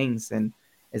these things. And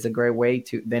it's a great way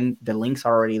to, then the links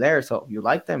are already there, so if you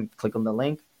like them, click on the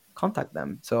link, contact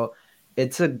them. So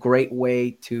it's a great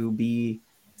way to be.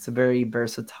 It's a very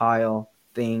versatile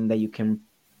thing that you can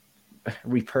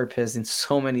repurpose in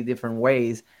so many different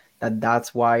ways.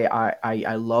 That's why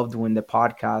I love doing the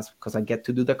podcast, because I get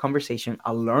to do the conversation.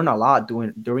 I learn a lot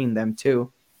doing during them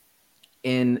too.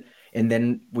 And and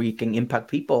then we can impact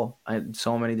people in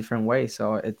so many different ways.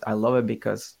 So I love it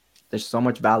because there's so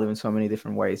much value in so many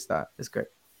different ways. That is great.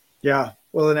 Yeah,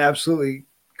 well, and absolutely,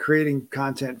 creating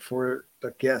content for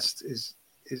the guest is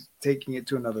taking it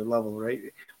to another level, right?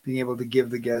 Being able to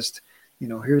give the guest,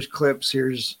 here's clips,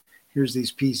 here's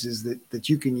these pieces that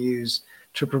you can use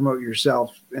to promote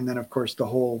yourself, and then of course the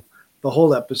whole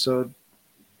episode,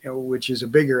 which is a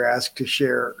bigger ask to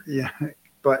share. Yeah,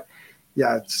 but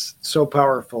yeah, it's so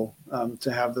powerful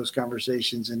to have those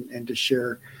conversations and to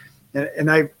share.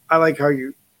 And I like how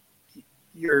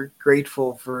you're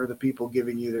grateful for the people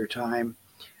giving you their time.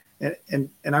 And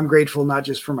I'm grateful not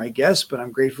just for my guests, but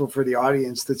I'm grateful for the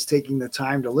audience that's taking the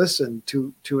time to listen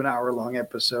to an hour long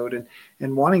episode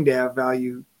and wanting to have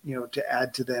value, to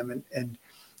add to them and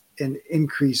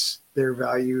increase their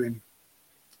value. And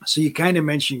so you kind of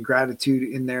mentioned gratitude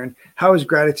in there. And how has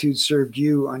gratitude served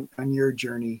you on your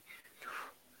journey?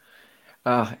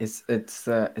 It's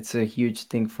a huge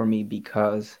thing for me,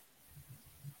 because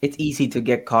it's easy to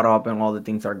get caught up in all the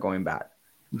things that are going bad.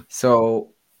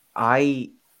 So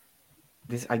I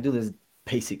I do this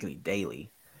basically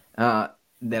daily. Uh,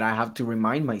 that I have to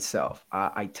remind myself.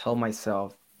 I tell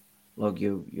myself, look,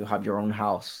 you have your own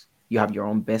house, you have your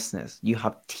own business, you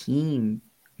have team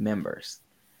members,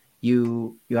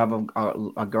 you have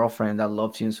a girlfriend that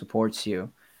loves you and supports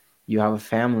you, you have a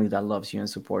family that loves you and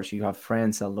supports you, you have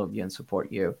friends that love you and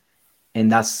support you.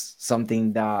 And that's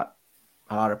something that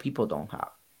a lot of people don't have.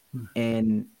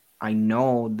 And I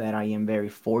know that I am very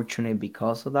fortunate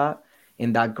because of that.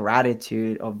 And that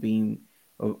gratitude of being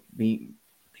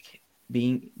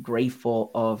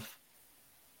grateful of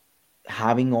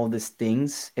having all these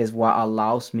things is what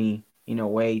allows me in a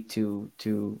way to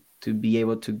be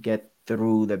able to get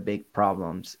through the big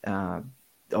problems of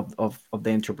the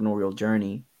entrepreneurial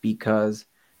journey. Because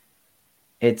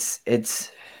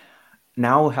it's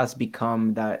now has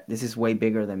become that this is way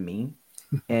bigger than me.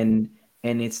 And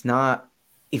and it's not,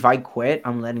 if I quit,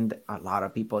 I'm letting a lot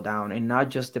of people down, and not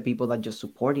just the people that just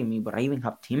supporting me, but I even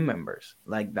have team members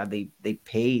like that, they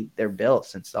pay their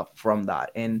bills and stuff from that.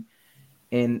 And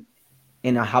and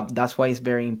I have, that's why it's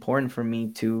very important for me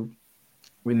to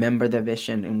remember the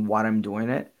vision and what I'm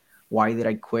doing it. Why did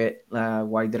I quit?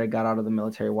 Why did I got out of the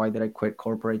military? Why did I quit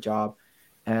corporate job?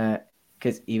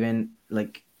 Because even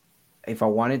like, if I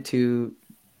wanted to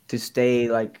stay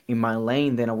like in my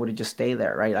lane, then I would have just stay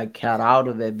there, right? I got out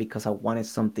of it because I wanted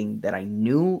something that I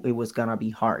knew it was gonna be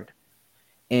hard.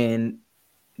 And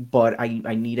but I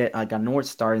needed like a north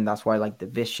star, and that's why I like the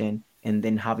vision, and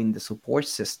then having the support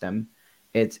system.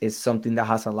 It's something that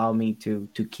has allowed me to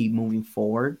keep moving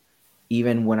forward,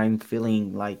 even when I'm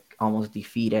feeling like almost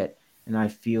defeated and I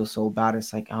feel so bad.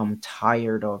 It's like I'm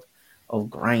tired of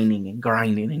grinding and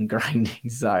grinding and grinding,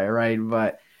 sorry, right?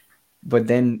 But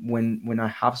then when I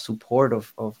have support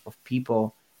of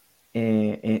people,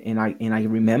 and I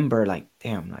remember like,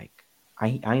 damn, like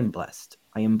I am blessed.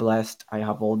 I am blessed. I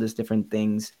have all these different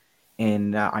things,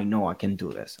 and I know I can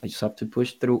do this. I just have to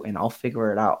push through, and I'll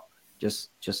figure it out.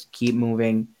 Just keep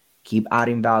moving, keep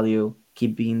adding value,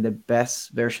 keep being the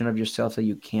best version of yourself that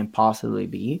you can possibly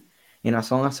be. And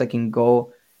as long as I can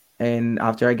go, and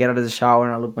after I get out of the shower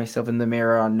and I look myself in the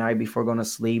mirror at night before going to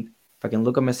sleep, if I can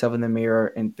look at myself in the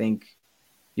mirror and think,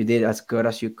 you did as good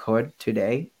as you could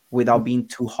today without being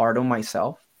too hard on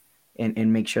myself,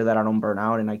 and make sure that I don't burn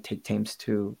out and I take times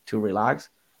to relax.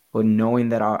 But knowing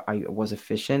that I was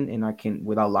efficient and I can,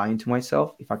 without lying to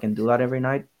myself, if I can do that every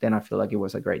night, then I feel like it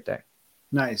was a great day.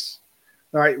 Nice.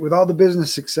 All right. With all the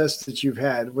business success that you've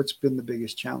had, what's been the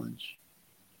biggest challenge?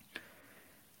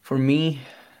 For me,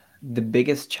 the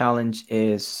biggest challenge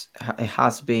is, it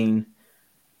has been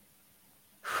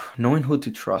knowing who to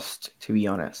trust, to be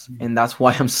honest. And that's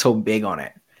why I'm so big on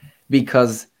it,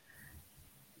 because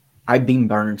I've been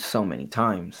burned so many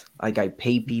times. Like I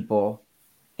pay people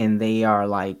and they are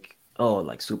like, oh,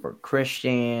 like super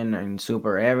Christian and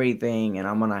super everything, and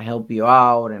I'm gonna help you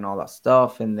out and all that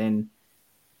stuff, and then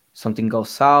something goes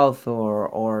south,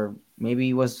 or maybe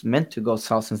it was meant to go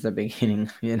south since the beginning,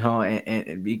 and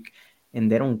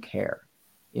they don't care,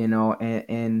 and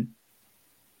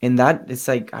that it's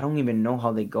like I don't even know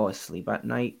how they go asleep at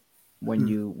night Hmm.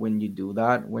 when you do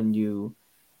that, when you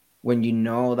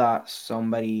know that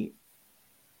somebody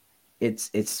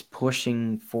it's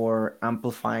pushing for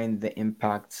amplifying the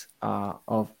impact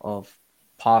of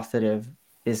positive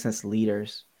business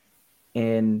leaders,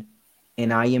 and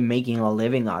I am making a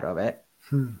living out of it,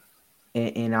 Hmm.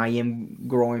 and I am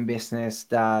growing business,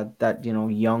 that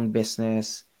young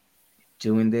business,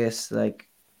 doing this like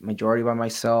majority by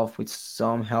myself with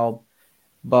some help,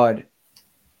 but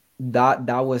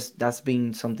that's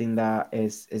been something that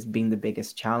is being the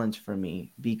biggest challenge for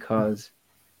me, because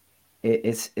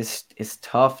it's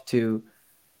tough to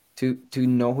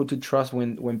know who to trust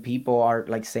when people are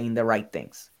like saying the right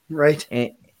things, Right.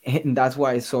 and and that's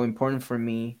why it's so important for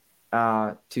me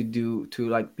to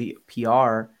like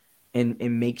PR,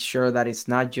 and make sure that it's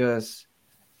not just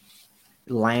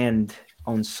land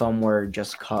on somewhere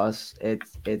just cause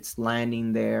it's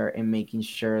landing there, and making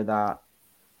sure that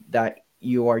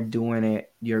you are doing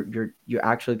it, you're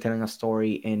actually telling a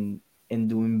story, and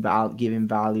giving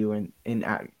value,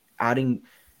 and adding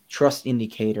trust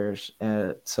indicators,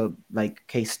 so like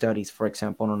case studies, for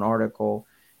example, in an article,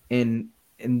 and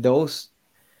those,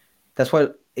 that's why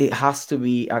it has to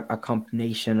be a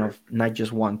combination of not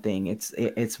just one thing.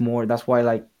 It's more. That's why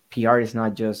like PR is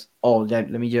not just, oh, let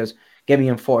me just get me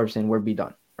in Forbes and we're be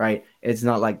done, right? It's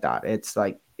not like that. It's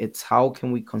like, it's how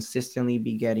can we consistently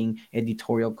be getting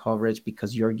editorial coverage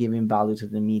because you're giving value to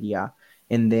the media,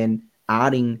 and then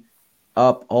adding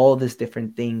up all these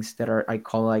different things that are, I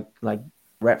call, like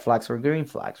red flags or green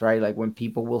flags, right? Like when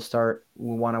people will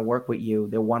want to work with you,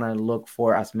 they want to look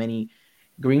for as many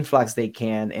green flags they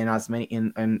can, and as many,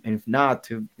 and if not,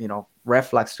 to red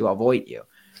flags to avoid you.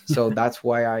 So that's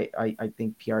why I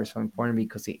think PR is so important,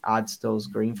 because it adds those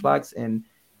green flags, and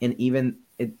even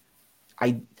it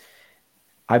I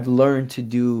I've learned to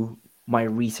do my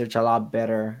research a lot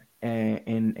better,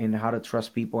 and how to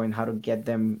trust people, and how to get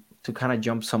them to kind of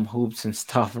jump some hoops and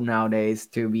stuff nowadays,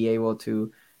 to be able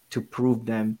to prove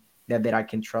them that I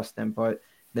can trust them. But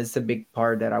that's the big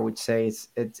part that I would say,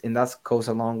 it's and that goes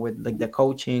along with like the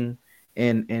coaching,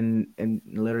 and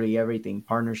literally everything,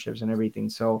 partnerships and everything.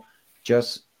 So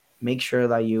just make sure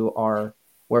that you are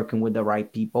working with the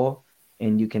right people,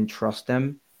 and you can trust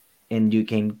them, and you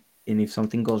can, and if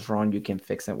something goes wrong, you can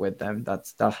fix it with them.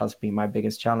 That has been my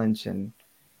biggest challenge, and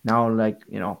now, like,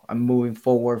 I'm moving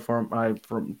forward from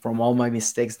all my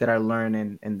mistakes that I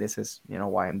learned, and this is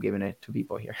why I'm giving it to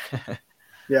people here.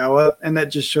 Yeah, well, and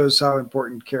that just shows how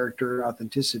important character and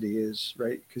authenticity is,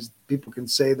 right? Because people can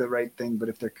say the right thing, but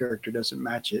if their character doesn't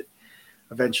match it,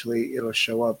 eventually it'll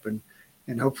show up, and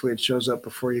hopefully it shows up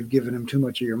before you've given them too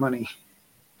much of your money.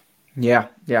 Yeah,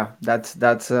 that's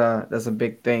a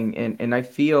big thing, and I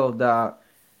feel that,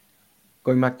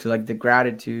 going back to like the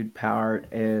gratitude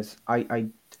part, is I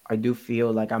do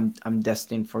feel like I'm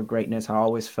destined for greatness. I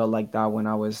always felt like that when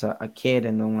I was a kid,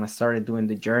 and then when I started doing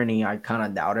the journey, I kind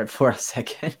of doubted for a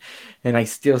second, and I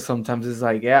still sometimes, it's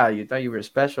like, yeah, you thought you were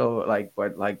special, like,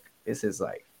 but like this is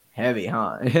like heavy,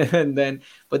 huh? And then,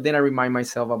 but then I remind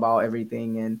myself about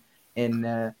everything, and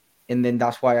uh, and then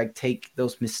that's why I take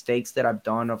those mistakes that I've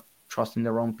done of trusting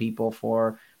the wrong people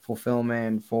for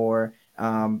fulfillment, for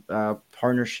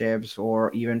partnerships,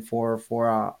 or even for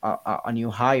a new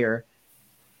hire.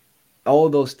 All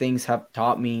those things have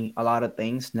taught me a lot of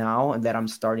things now, and that I'm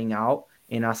starting out,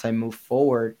 and as I move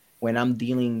forward, when I'm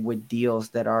dealing with deals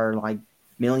that are like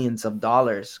millions of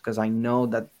dollars, because I know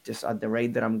that just at the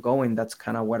rate that I'm going, that's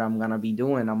kind of what I'm gonna be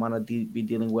doing. I'm gonna be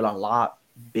dealing with a lot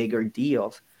bigger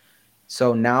deals.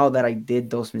 So now that I did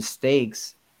those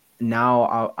mistakes,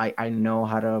 now I know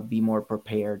how to be more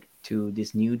prepared to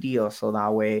this new deal. So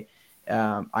that way,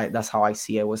 that's how I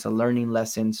see it. It was a learning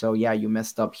lesson. So yeah, you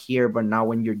messed up here, but now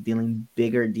when you're dealing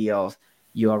bigger deals,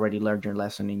 you already learned your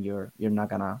lesson, and you're not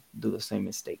gonna do the same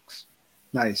mistakes.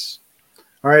 Nice.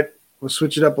 All right, we'll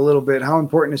switch it up a little bit. How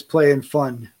important is play and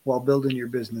fun while building your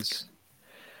business?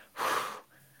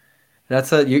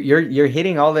 That's a you're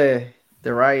hitting all the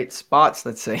right spots,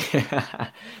 let's say,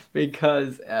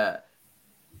 because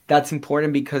that's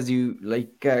important, because you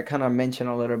like kind of mentioned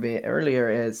a little bit earlier,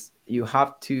 is you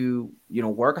have to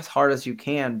work as hard as you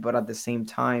can, but at the same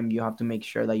time you have to make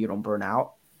sure that you don't burn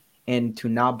out, and to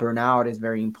not burn out is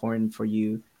very important for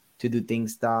you to do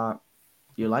things that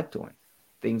you like doing.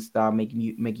 things that make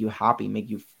you happy, make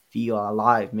you feel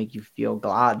alive, make you feel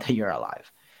glad that you're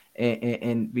alive.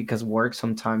 And because work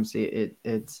sometimes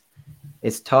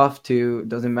it's tough to,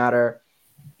 doesn't matter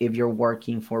if you're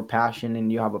working for passion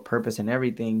and you have a purpose and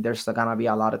everything, there's gonna be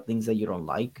a lot of things that you don't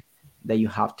like that you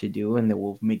have to do and that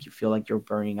will make you feel like you're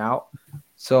burning out.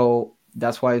 So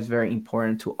that's why it's very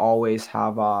important to always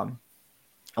have a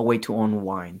way to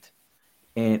unwind.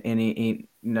 And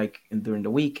like during the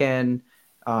weekend,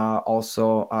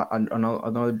 also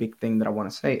another big thing that I want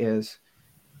to say is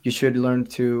you should learn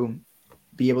to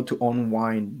be able to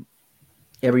unwind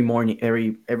every morning,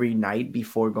 every night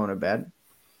before going to bed.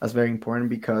 That's very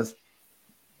important because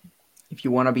if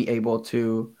you want to be able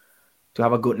to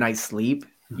have a good night's sleep,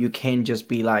 you can't just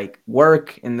be like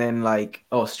work and then like,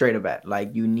 oh, straight to bed.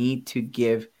 Like you need to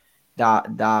give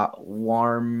that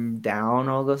warm down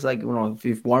almost, like,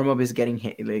 if warm up is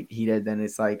getting like heated, then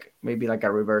it's like maybe like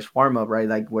a reverse warm up, right?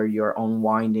 Like where you're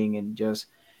unwinding and just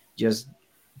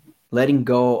letting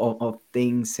go of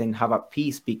things and have a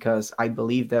peace. Because I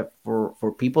believe that for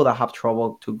people that have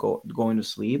trouble to going to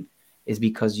sleep is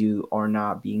because you are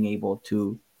not being able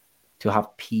to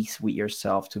have peace with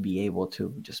yourself, to be able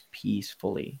to just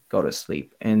peacefully go to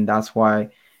sleep. And that's why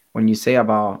when you say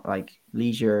about like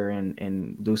leisure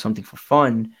and do something for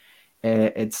fun,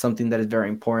 it's something that is very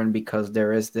important because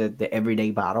there is the everyday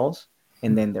battles,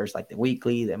 and then there's like the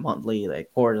weekly, the monthly, the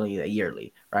quarterly, the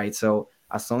yearly, right? So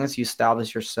as long as you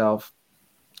establish yourself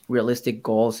realistic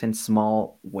goals and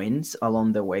small wins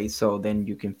along the way, so then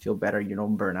you can feel better, you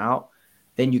don't burn out,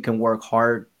 then you can work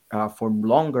hard for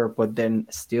longer, but then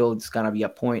still it's gonna be a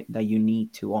point that you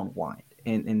need to unwind,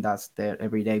 and that's the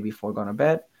every day before going to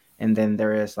bed. And then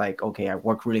there is like, okay, I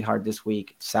worked really hard this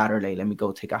week, Saturday, let me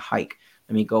go take a hike,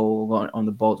 let me go on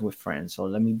the boat with friends, so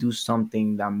let me do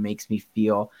something that makes me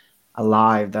feel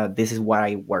alive, that this is what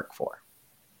I work for.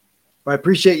 I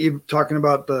appreciate you talking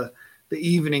about the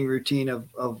evening routine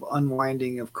of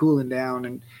unwinding, of cooling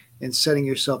down, and setting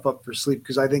yourself up for sleep,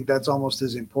 because I think that's almost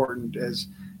as important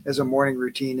as a morning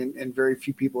routine. And very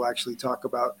few people actually talk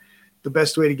about the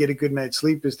best way to get a good night's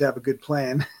sleep is to have a good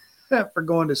plan for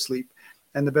going to sleep,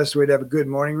 and the best way to have a good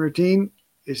morning routine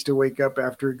is to wake up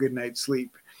after a good night's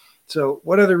sleep. So,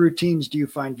 what other routines do you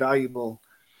find valuable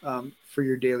for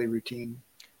your daily routine?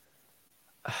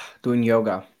 Doing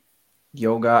yoga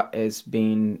is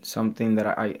being something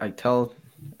that I tell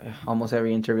almost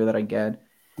every interview that I get,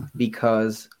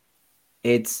 because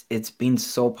it's been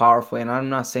so powerful. And I'm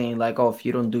not saying like, oh, if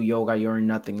you don't do yoga you're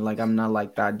nothing, like I'm not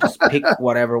like that. Just pick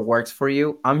whatever works for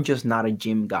you. I'm just not a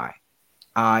gym guy.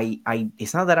 I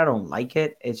It's not that I don't like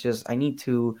it, it's just I need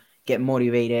to get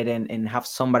motivated and have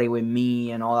somebody with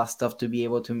me and all that stuff to be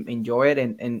able to enjoy it.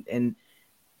 And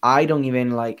I don't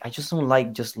even like, I just don't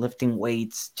like just lifting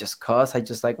weights just cause. I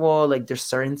just like, well, like there's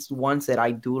certain ones that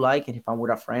I do like, and if I'm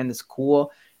with a friend, it's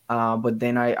cool. But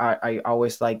then I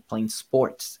always like playing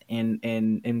sports and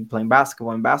playing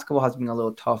basketball. And basketball has been a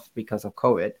little tough because of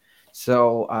COVID.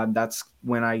 So that's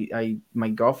when my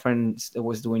girlfriend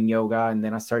was doing yoga, and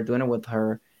then I started doing it with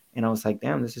her, and I was like,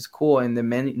 damn, this is cool. And the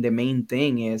main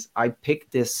thing is I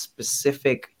picked this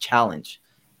specific challenge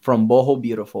from Boho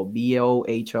Beautiful,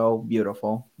 Boho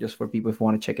Beautiful, just for people if you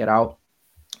want to check it out.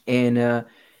 And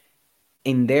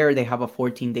in there, they have a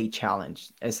 14-day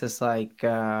challenge. It's just like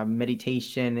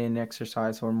meditation and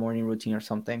exercise or morning routine or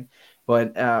something.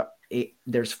 But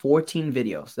there's 14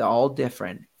 videos. They're all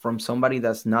different from somebody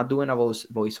that's not doing a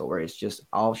voiceover. It's just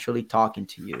actually talking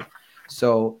to you.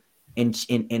 So and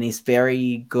it's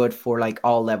very good for like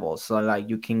all levels. So like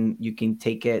you can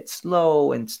take it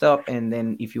slow and stuff, and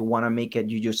then if you want to make it,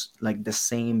 you just like the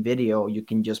same video, you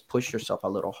can just push yourself a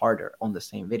little harder on the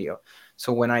same video.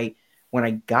 So when I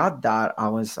got that, I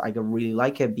really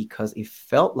like it because it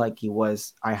felt like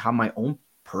I had my own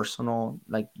personal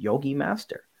like yogi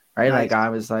master, right? Like Nice. I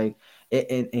was like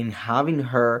in having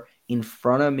her in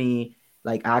front of me,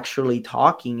 like actually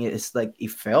talking, it's like it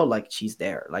felt like she's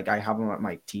there. Like I have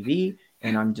my TV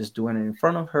and I'm just doing it in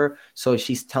front of her, so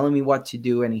she's telling me what to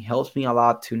do, and it helps me a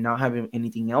lot to not have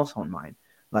anything else on mind.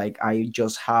 Like I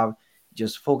just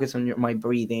focus on my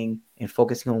breathing and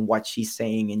focusing on what she's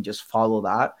saying and just follow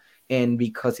that. And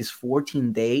because it's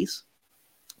 14 days,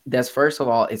 that's, first of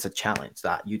all, it's a challenge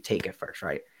that you take it first,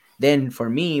 right? Then for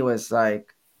me it was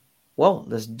like, well,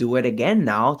 let's do it again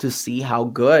now to see how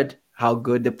good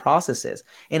the process is.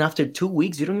 And after 2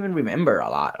 weeks you don't even remember a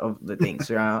lot of the things,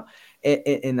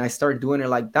 and I started doing it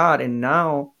like that, and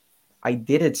now I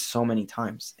did it so many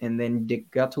times. And then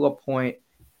it got to a point,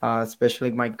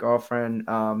 especially my girlfriend,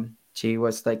 she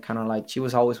was like kind of like, she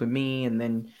was always with me, and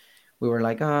then we were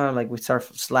like we start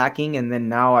slacking. And then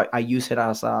now I use it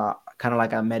as a kind of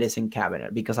like a medicine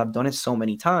cabinet, because I've done it so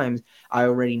many times. I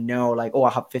already know, like, oh,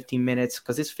 I have 15 minutes,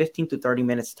 because it's 15 to 30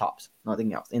 minutes tops,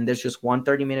 nothing else. And there's just one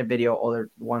 30-minute video. Other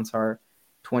ones are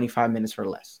 25 minutes or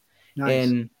less. Nice.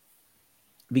 And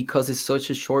because it's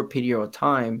such a short period of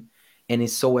time, and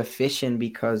it's so efficient,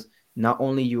 because not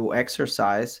only you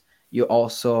exercise, you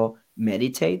also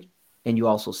meditate, and you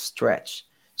also stretch.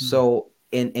 Mm. So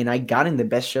and I got in the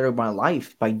best shape of my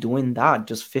life by doing that,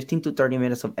 just 15 to 30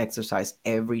 minutes of exercise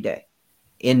every day,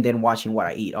 and then watching what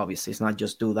I eat. Obviously, it's not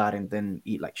just do that and then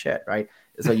eat like shit, right?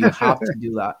 So you have to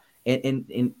do that.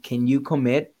 And can you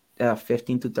commit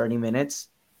 15 to 30 minutes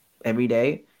every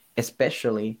day,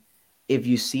 especially if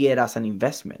you see it as an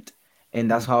investment?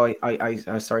 And that's Mm. how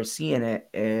I started seeing it,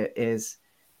 is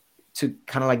to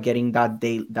kind of like getting that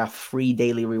day, that free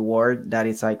daily reward, that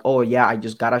it's like, oh yeah, I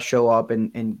just gotta show up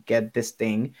and get this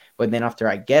thing, but then after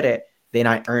I get it, then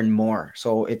I earn more.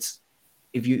 So it's,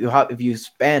 if you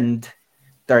spend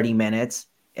 30 minutes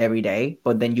every day,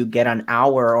 but then you get an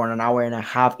hour or an hour and a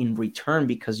half in return,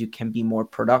 because you can be more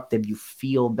productive, you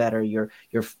feel better, your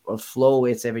flow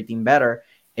is everything better.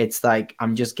 It's like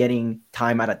I'm just getting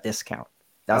time at a discount.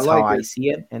 I That's how like I it. see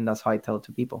it, and that's how I tell it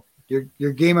to people.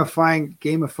 You're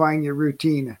gamifying your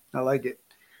routine. I like it.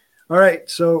 All right.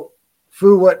 So,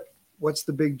 Fu, what's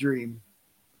the big dream?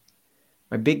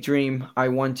 My big dream, I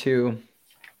want to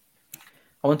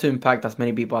impact as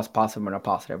many people as possible in a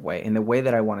positive way. And the way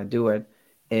that I want to do it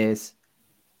is,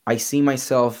 I see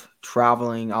myself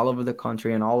traveling all over the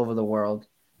country and all over the world,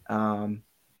 um,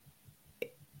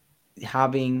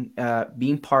 having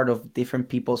being part of different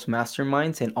people's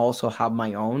masterminds, and also have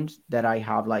my own that I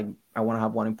have. Like, I want to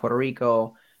have one in Puerto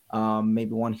Rico,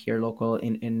 maybe one here local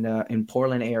in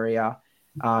Portland area,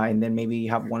 and then maybe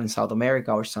have one in South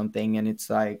America or something. And it's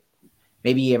like,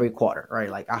 maybe every quarter, right?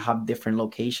 Like, I have different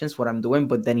locations, what I'm doing,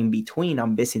 but then in between,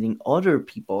 I'm visiting other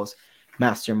people's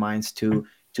masterminds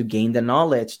to gain the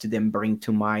knowledge to then bring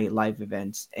to my live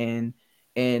events. And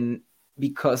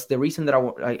because the reason that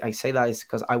I say that is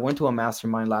because I went to a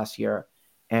mastermind last year,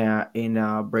 in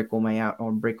Brickell, Miami,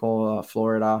 or Brickell,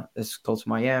 Florida. It's close to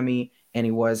Miami, and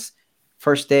it was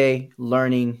first day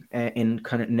learning and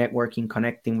kind of networking,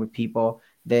 connecting with people.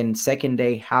 Then second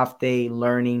day, half day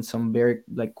learning some very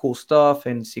like cool stuff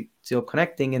and still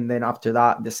connecting. And then after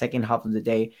that, the second half of the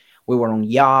day, we were on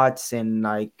yachts and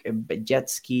like jet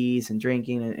skis and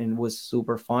drinking, and it was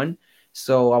super fun.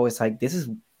 So I was like, this is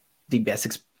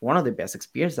one of the best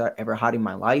experiences I ever had in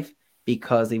my life,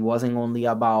 because it wasn't only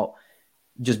about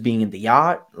just being in the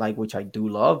yacht, like, which I do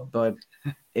love, but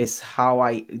it's how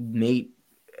I made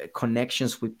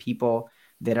connections with people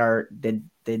that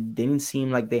didn't seem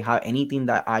like they have anything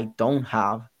that I don't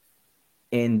have,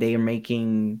 and they're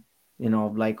making,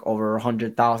 like over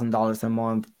 $100,000 a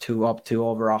month, to up to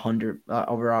over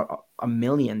 $1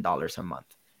 million a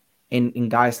month, and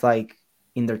guys like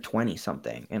in their 20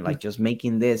 something, and like just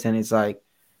making this. And it's like,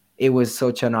 it was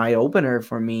such an eye opener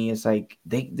for me. It's like,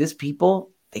 these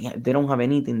people, they don't have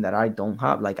anything that I don't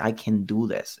have. Like, I can do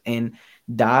this, and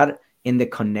that in the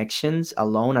connections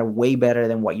alone are way better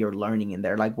than what you're learning in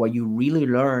there. Like, what you really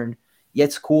learn, yeah,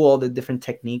 it's cool, all the different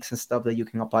techniques and stuff that you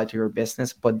can apply to your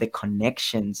business, but the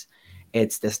connections,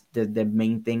 it's the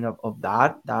main thing of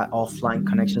that offline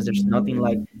connections. There's nothing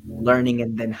like learning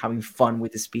and then having fun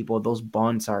with these people. Those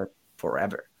bonds are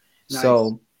forever. Nice.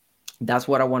 So that's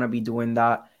what I want to be doing,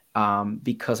 that,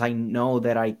 because I know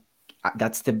that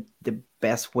that's the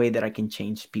best way that I can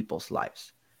change people's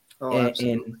lives, Oh, and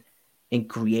absolutely. and, and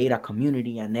create a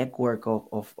community, a network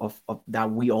of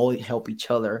that we all help each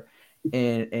other.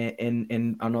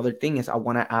 And another thing is, I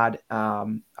want to add,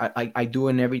 I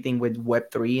doing everything with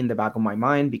Web3 in the back of my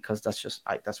mind, because that's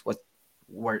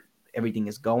where everything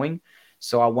is going.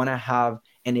 So I want to have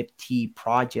NFT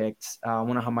projects. I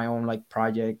want to have my own like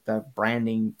project,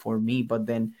 branding for me, but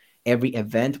then every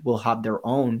event will have their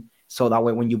own. So that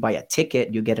way, when you buy a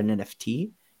ticket, you get an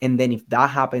NFT. And then if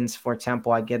that happens, for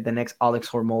example, I get the next Alex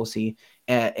Hormozy,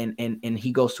 and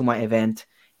he goes to my event,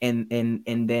 and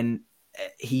then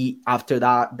he, after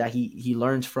that he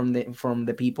learns from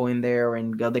the people in there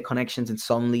and got the connections, and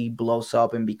suddenly blows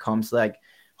up and becomes like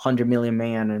 100 million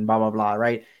man and blah blah blah,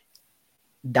 right?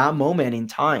 That moment in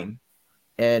time,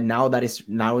 and now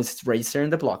it's registered in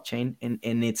the blockchain,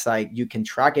 and it's like you can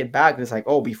track it back. It's like,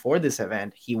 oh, before this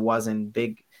event he wasn't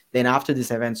big, then after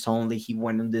this event suddenly he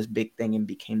went on this big thing and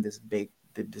became this big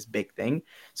thing.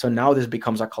 So now this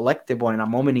becomes a collectible in a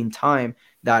moment in time,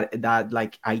 that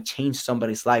like I changed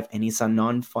somebody's life, and it's a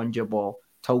non-fungible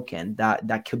token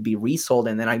that could be resold,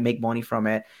 and then I make money from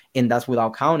it. And that's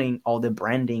without counting all the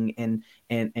branding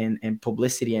and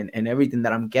publicity and everything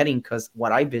that I'm getting. Because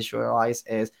what I visualize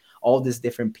is, all these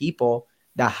different people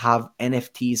that have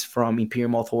NFTs from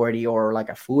Imperial Authority or like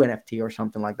a full NFT or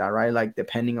something like that, right? Like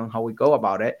depending on how we go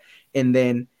about it. And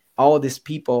then all these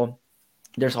people,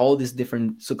 there's all these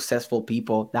different successful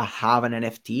people that have an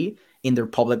NFT in their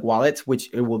public wallets,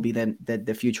 which it will be then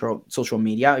the future of social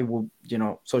media. It will,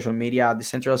 social media,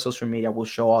 decentralized social media will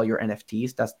show all your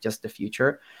NFTs. That's just the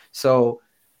future. So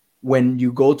when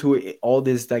you go to all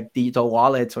these like digital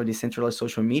wallets or decentralized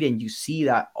social media and you see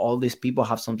that all these people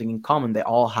have something in common, they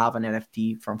all have an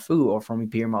NFT from Fu or from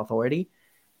Imperial Authority.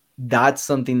 That's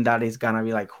something that is gonna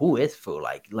be like, who is Fu?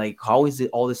 Like how is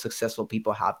it all the successful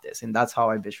people have this? And that's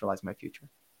how I visualize my future.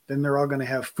 Then they're all going to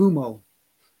have FUMO.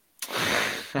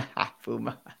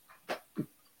 FUMO.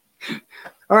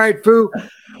 All right, Fu.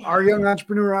 Our young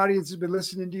entrepreneur audience has been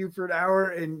listening to you for an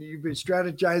hour and you've been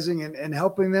strategizing and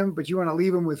helping them, but you want to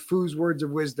leave them with Fu's words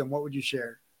of wisdom. What would you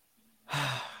share?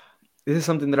 This is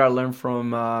something that I learned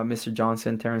from Mr.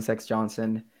 Johnson, Terrence X.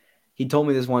 Johnson. He told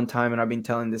me this one time, and I've been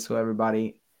telling this to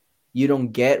everybody. You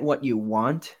don't get what you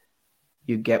want,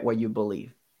 you get what you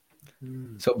believe.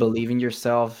 So believe in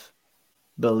yourself,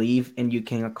 believe and you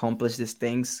can accomplish these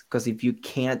things, because if you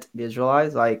can't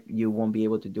visualize, like, you won't be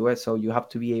able to do it. So you have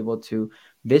to be able to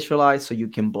visualize so you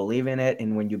can believe in it,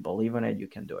 and when you believe in it, you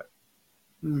can do it.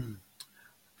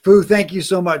 Fu, thank you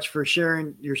so much for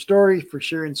sharing your story, for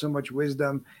sharing so much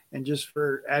wisdom, and just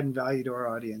for adding value to our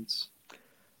audience.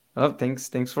 Oh,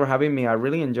 thanks for having me. I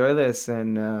really enjoy this,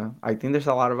 and I think there's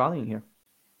a lot of value in here.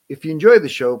 If you enjoyed the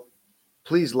show,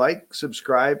 please like,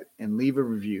 subscribe, and leave a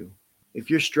review. If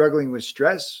you're struggling with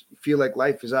stress, feel like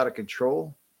life is out of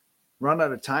control, run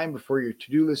out of time before your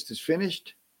to-do list is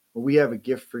finished, well, we have a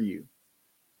gift for you.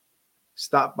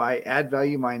 Stop by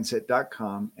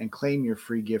addvaluemindset.com and claim your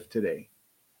free gift today.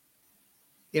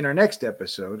 In our next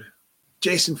episode,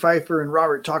 Jason Pfeiffer and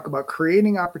Robert talk about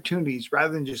creating opportunities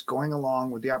rather than just going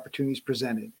along with the opportunities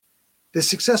presented. The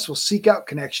successful seek out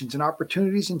connections and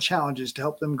opportunities and challenges to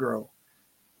help them grow.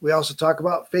 We also talk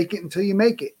about fake it until you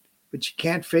make it, but you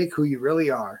can't fake who you really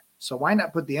are. So why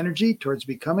not put the energy towards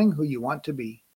becoming who you want to be?